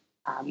not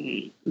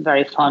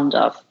very fond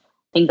of.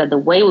 I think that the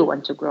way we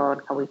want to grow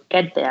and how we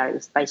get there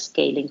is by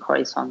scaling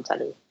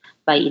horizontally,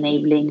 by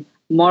enabling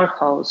more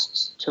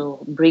hosts to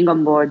bring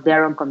on board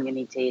their own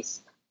communities.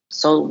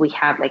 So we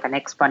have like an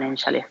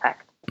exponential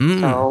effect.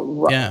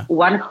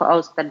 One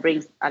host that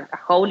brings a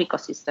whole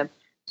ecosystem.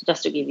 So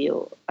just to give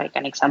you like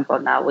an example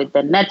now with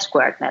the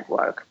NetSquared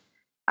network,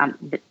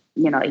 it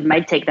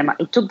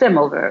took them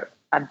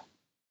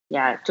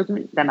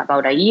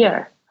about a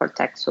year for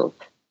TechSoup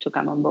to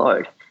come on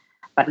board.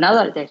 But now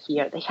that they're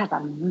here, they have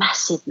a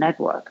massive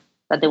network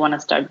that they want to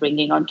start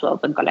bringing onto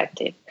Open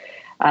Collective.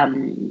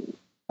 And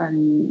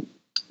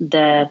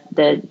the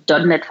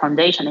 .NET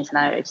Foundation is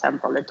another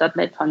example. The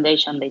 .NET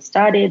Foundation,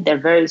 they're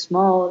very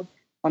small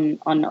on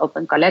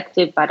Open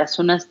Collective, but as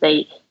soon as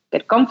they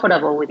get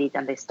comfortable with it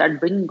and they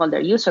start bringing all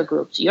their user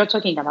groups, you're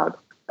talking about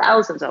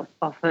thousands of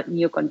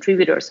new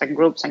contributors and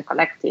groups and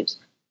collectives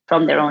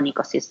from their own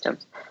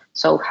ecosystems.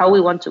 So how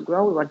we want to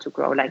grow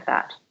like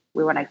that.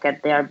 We want to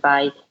get there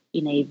by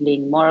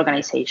enabling more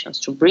organizations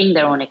to bring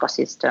their own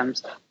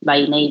ecosystems, by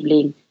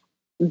enabling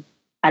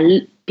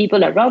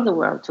people around the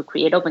world to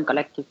create Open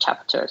Collective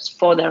chapters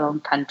for their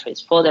own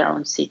countries, for their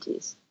own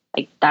cities.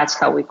 Like that's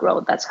how we grow.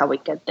 That's how we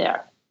get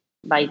there,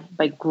 by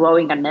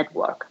growing a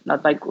network,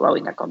 not by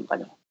growing a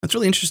company. That's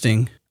really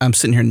interesting. I'm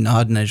sitting here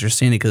nodding as you're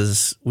saying it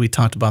because we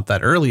talked about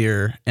that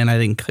earlier, and I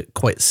didn't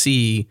quite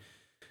see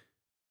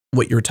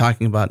what you were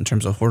talking about in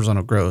terms of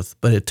horizontal growth,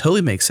 but it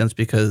totally makes sense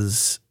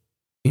because,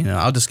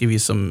 I'll just give you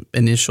some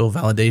initial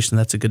validation.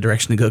 That's a good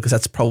direction to go because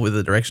that's probably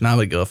the direction I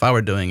would go if I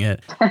were doing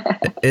it,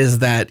 is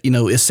that,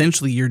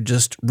 essentially you're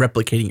just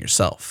replicating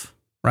yourself,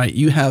 right?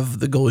 You have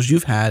the goals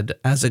you've had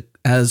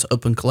as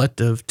Open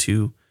Collective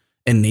to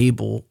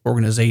enable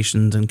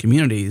organizations and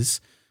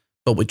communities,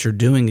 but what you're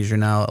doing is you're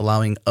now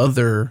allowing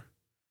other,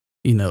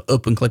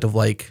 Open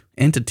Collective-like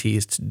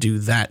entities to do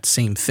that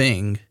same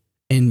thing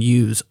and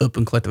use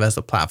Open Collective as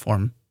a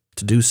platform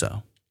to do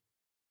so.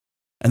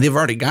 And they've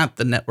already got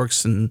the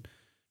networks and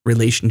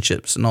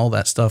relationships and all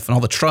that stuff and all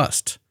the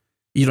trust.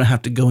 You don't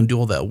have to go and do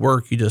all that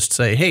work. You just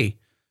say, hey,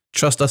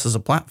 trust us as a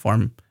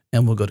platform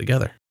and we'll go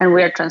together. And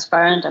we are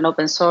transparent and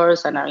open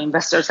source, and our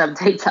investors have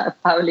data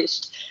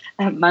published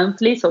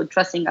monthly. So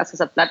trusting us as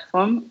a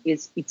platform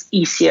it's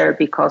easier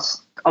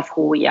because of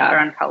who we are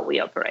and how we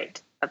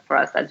operate. But for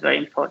us, that's very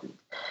important.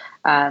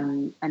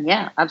 And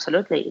yeah,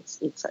 absolutely.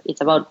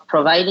 It's about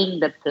providing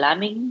the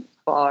plumbing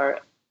for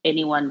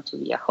anyone to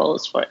be a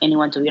host, for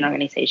anyone to be an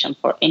organization,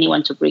 for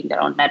anyone to bring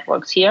their own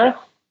networks here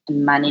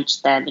and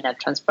manage them in a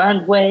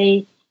transparent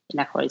way, in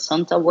a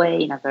horizontal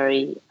way, in a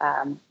very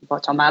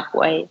bottom-up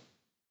way.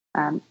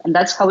 And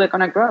that's how we're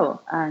going to grow.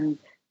 And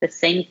the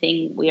same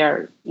thing we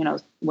are,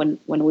 when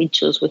we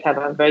choose, we have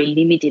a very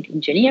limited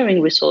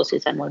engineering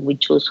resources. And when we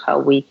choose how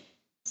we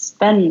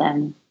spend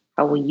them,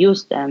 how we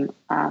use them,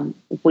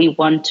 we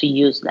want to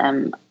use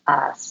them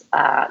as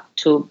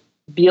to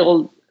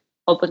build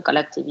Open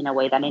Collective in a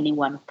way that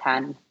anyone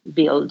can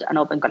build an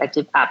Open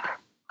Collective app.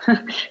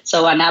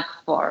 So an app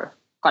for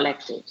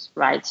collectives,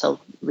 right? So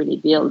really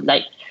build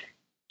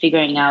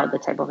figuring out the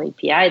type of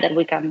API that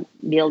we can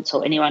build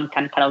so anyone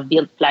can kind of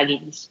build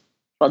plugins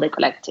for the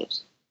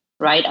collectives,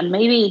 right? And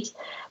maybe it's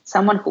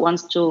someone who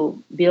wants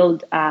to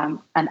build an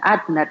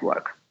ad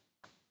network,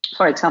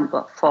 for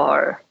example,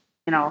 for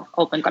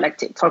Open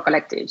Collective, for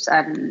collectives,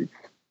 and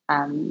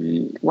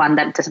one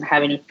that doesn't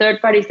have any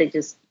third parties. They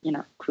just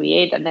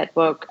create a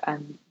network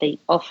and they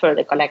offer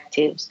the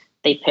collectives.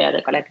 They pair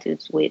the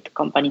collectives with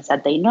companies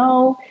that they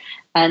know,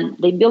 and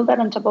they build that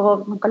on top of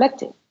Open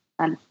Collective.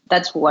 And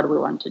that's what we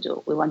want to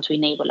do. We want to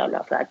enable all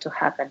of that to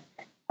happen.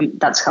 And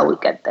that's how we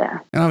get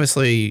there. And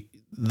obviously,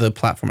 the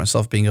platform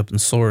itself being open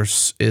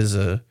source is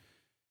a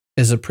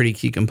pretty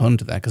key component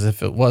to that, because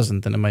if it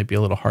wasn't, then it might be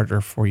a little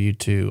harder for you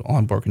to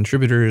onboard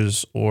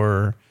contributors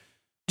or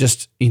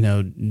just,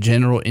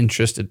 general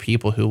interested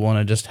people who want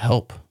to just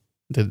help.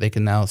 That they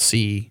can now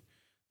see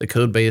the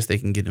code base, they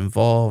can get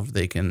involved,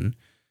 they can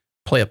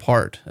play a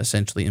part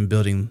essentially in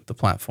building the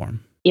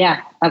platform.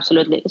 Yeah,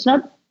 absolutely. It's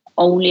not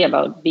only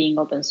about being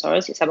open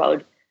source, it's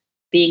about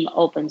being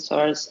open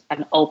source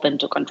and open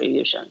to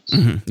contributions.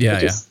 Mm-hmm.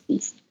 Yeah.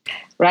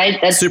 Right?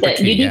 That's super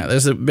key. Yeah,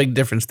 there's a big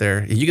difference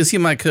there. You can see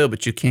my code,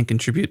 but you can't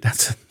contribute.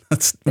 That's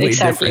way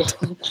different.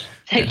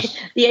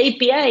 The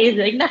API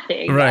is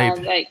nothing.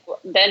 Right.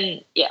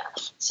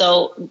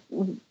 So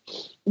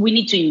we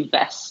need to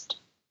invest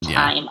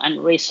time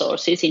and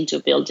resources into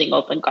building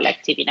Open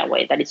Collective in a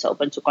way that is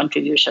open to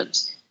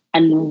contributions,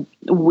 and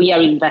we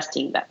are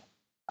investing that.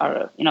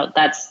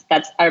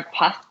 That's our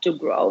path to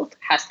growth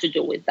has to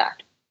do with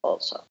that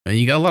also.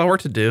 You got a lot of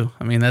work to do.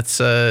 I mean, that's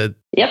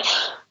yep.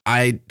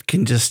 I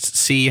can just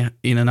see,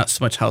 not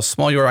so much how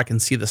small you are. I can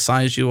see the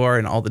size you are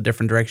and all the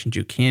different directions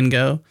you can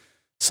go.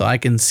 So I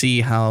can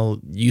see how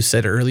you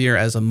said earlier,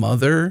 as a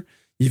mother,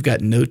 you've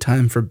got no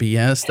time for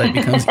BS. That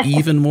becomes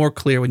even more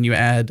clear when you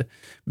add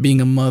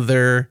being a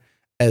mother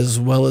as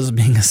well as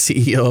being a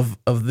CEO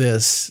of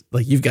this.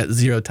 Like, you've got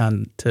zero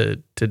time to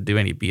do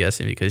any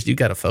BSing because you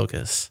got to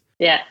focus.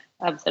 Yeah,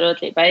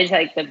 absolutely. But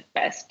it's the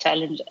best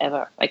challenge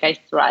ever. I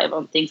thrive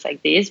on things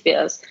like this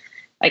because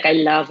I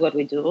love what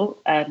we do,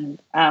 and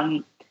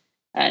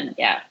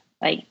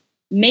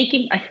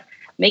making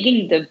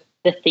the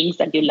things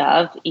that you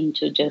love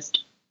into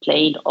just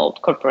plain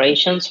old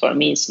corporations, for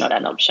me, is not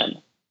an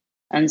option.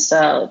 And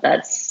so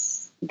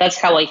that's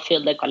how I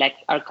feel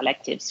our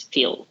collectives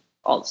feel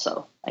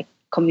also.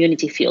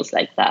 Community feels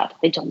like that.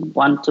 They don't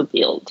want to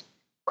build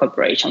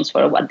corporations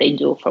for what they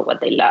do, for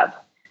what they love.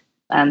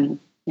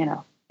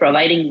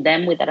 Providing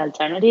them with that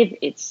alternative,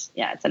 it's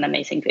an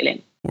amazing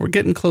feeling. We're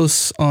getting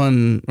close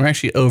we're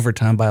actually over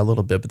time by a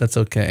little bit, but that's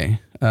okay.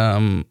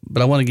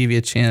 But I want to give you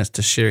a chance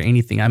to share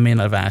anything I may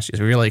not have asked you.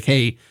 So you're like,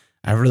 hey,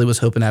 I really was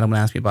hoping Adam would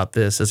ask me about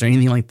this. Is there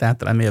anything like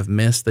that I may have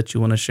missed that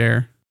you want to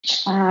share?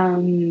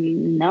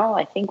 No,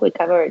 I think we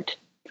covered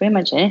pretty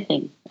much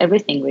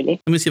everything really.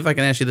 Let me see if I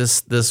can ask you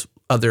this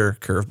other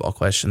curveball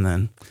question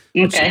then.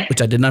 Okay.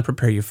 Which I did not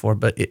prepare you for,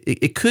 but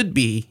it could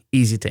be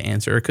easy to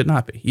answer or it could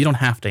not be. You don't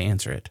have to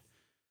answer it.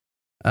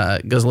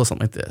 It goes a little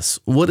something like this.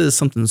 What is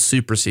something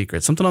super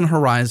secret, something on the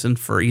horizon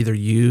for either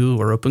you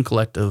or Open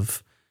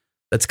Collective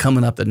that's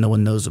coming up that no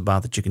one knows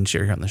about that you can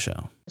share here on the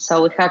show?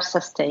 So we have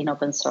Sustain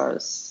Open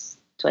Source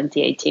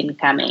 2018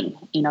 coming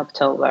in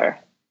October.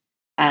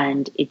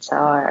 And it's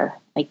our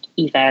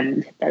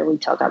event that we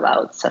talk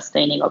about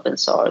sustaining open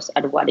source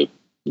and what it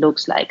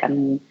looks like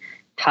and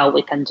how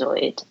we can do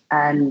it.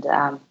 And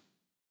I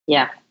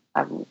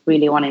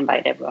really want to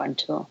invite everyone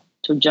to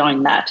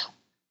join that.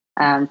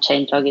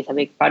 Changelog is a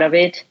big part of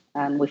it,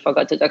 and we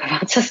forgot to talk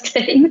about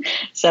Sustain.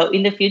 So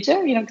in the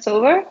future, in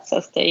October,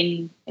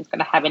 Sustain is going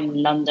to happen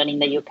in London in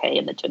the UK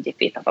on the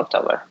 25th of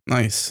October.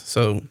 Nice.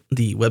 So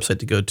the website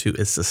to go to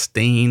is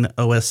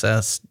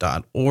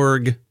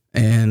sustainoss.org,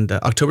 and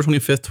October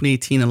 25th,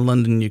 2018 in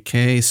London,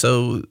 UK.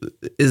 So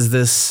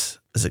does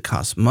it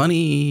cost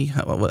money?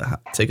 How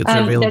tickets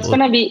are available? There's going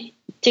to be,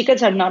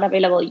 tickets are not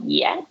available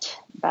yet,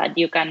 but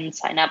you can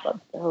sign up.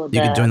 You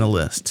can join the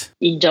list.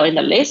 You join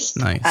the list.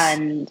 Nice.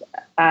 And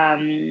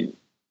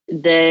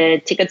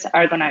the tickets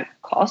are going to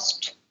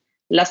cost.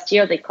 Last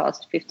year, they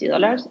cost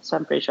 $50. So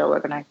I'm pretty sure we're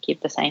going to keep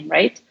the same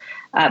rate.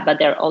 But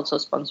there are also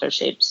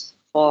sponsorships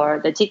for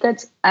the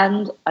tickets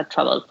and a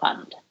travel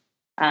fund.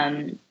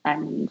 And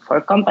for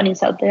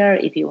companies out there,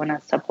 if you want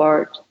to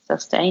support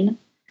Sustain,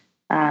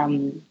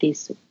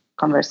 this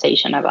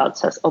conversation about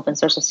open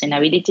source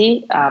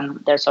sustainability,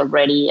 there's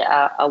already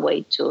a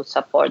way to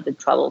support the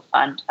travel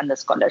fund and the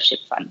scholarship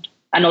fund,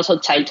 and also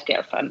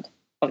childcare fund,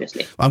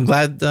 obviously. I'm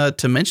glad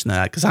to mention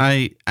that, because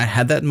I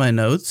had that in my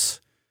notes,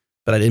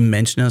 but I didn't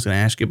mention it. I was going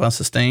to ask you about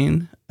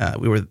Sustain.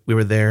 We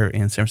were there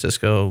in San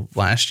Francisco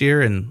last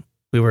year, and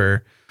we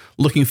were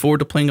looking forward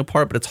to playing a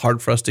part, but it's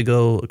hard for us to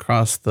go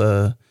across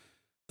the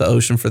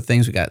ocean for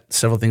things. We got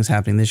several things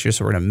happening this year,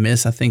 so we're going to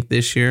miss, I think,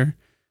 this year.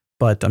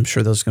 But I'm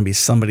sure there's going to be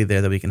somebody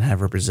there that we can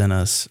have represent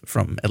us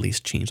from at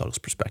least changelog's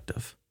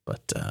perspective.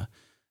 But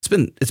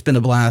it's been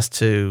a blast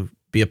to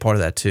be a part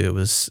of that too. It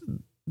was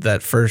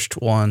that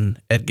first one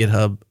at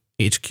GitHub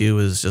HQ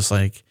was just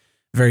like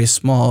very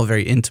small,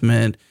 very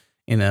intimate.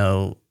 You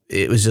know,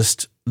 it was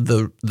just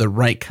the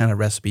right kind of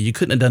recipe. You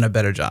couldn't have done a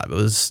better job. It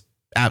was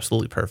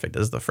absolutely perfect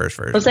as the first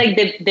version. It was like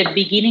the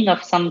beginning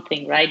of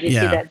something, right? You see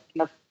that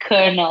kind of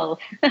kernel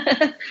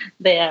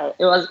there.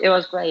 It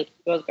was great.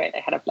 It was great. I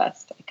had a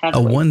blast. I can't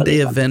a wait one-day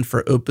event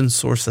for open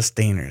source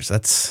sustainers.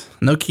 That's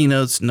no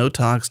keynotes, no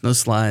talks, no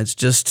slides,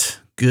 just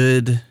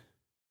good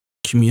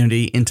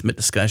community, intimate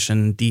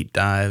discussion, deep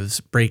dives,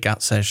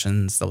 breakout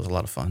sessions. That was a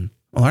lot of fun.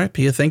 All right,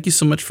 Pia, thank you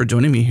so much for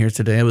joining me here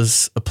today. It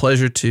was a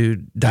pleasure to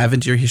dive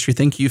into your history.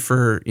 Thank you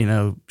for,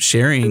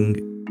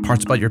 sharing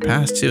parts about your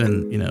past too,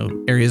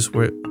 and, areas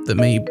that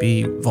may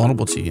be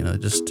vulnerable to you.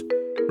 Just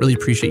really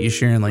appreciate you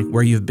sharing like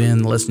where you've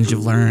been, the lessons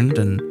you've learned,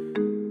 and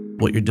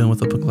what you're doing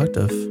with Open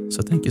Collective.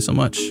 So thank you so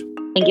much.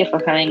 Thank you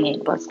for having me.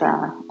 It was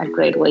a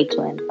great way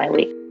to end my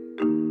week.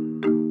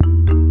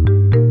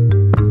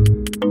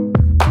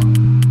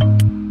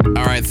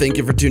 All right, thank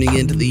you for tuning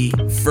in to the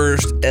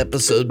first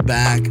episode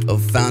back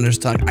of Founders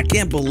Talk. I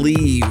can't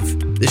believe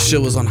this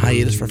show was on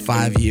hiatus for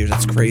 5 years.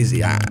 That's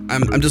crazy.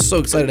 I'm just so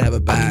excited to have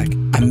it back.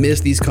 I miss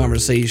these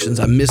conversations.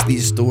 I miss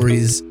these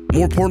stories.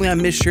 More importantly, I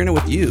miss sharing it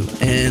with you.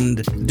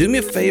 And do me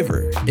a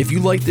favor. If you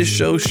like this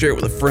show, share it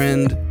with a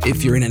friend.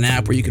 If you're in an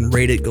app where you can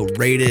rate it, go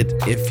rate it.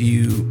 If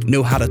you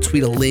know how to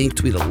tweet a link.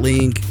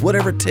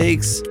 Whatever it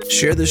takes,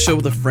 share this show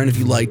with a friend if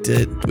you liked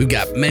it. We've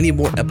got many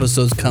more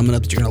episodes coming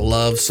up that you're going to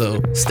love,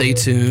 so stay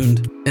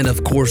tuned. And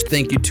of course,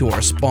 thank you to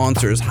our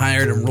sponsors,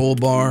 Hired and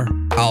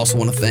Rollbar. I also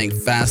want to thank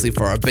Fastly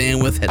for our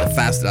bandwidth. Head to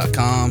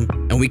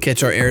fastly.com. And we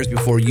catch our errors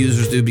before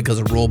users do because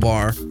of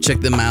Rollbar. Check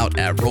them out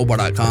at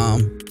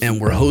rollbar.com. And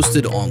we're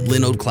hosted on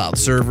Linode Cloud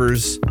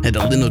servers. Head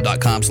to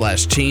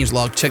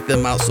linode.com/changelog. Check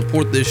them out.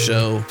 Support this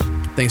show.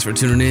 Thanks for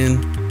tuning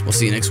in. We'll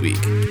see you next week.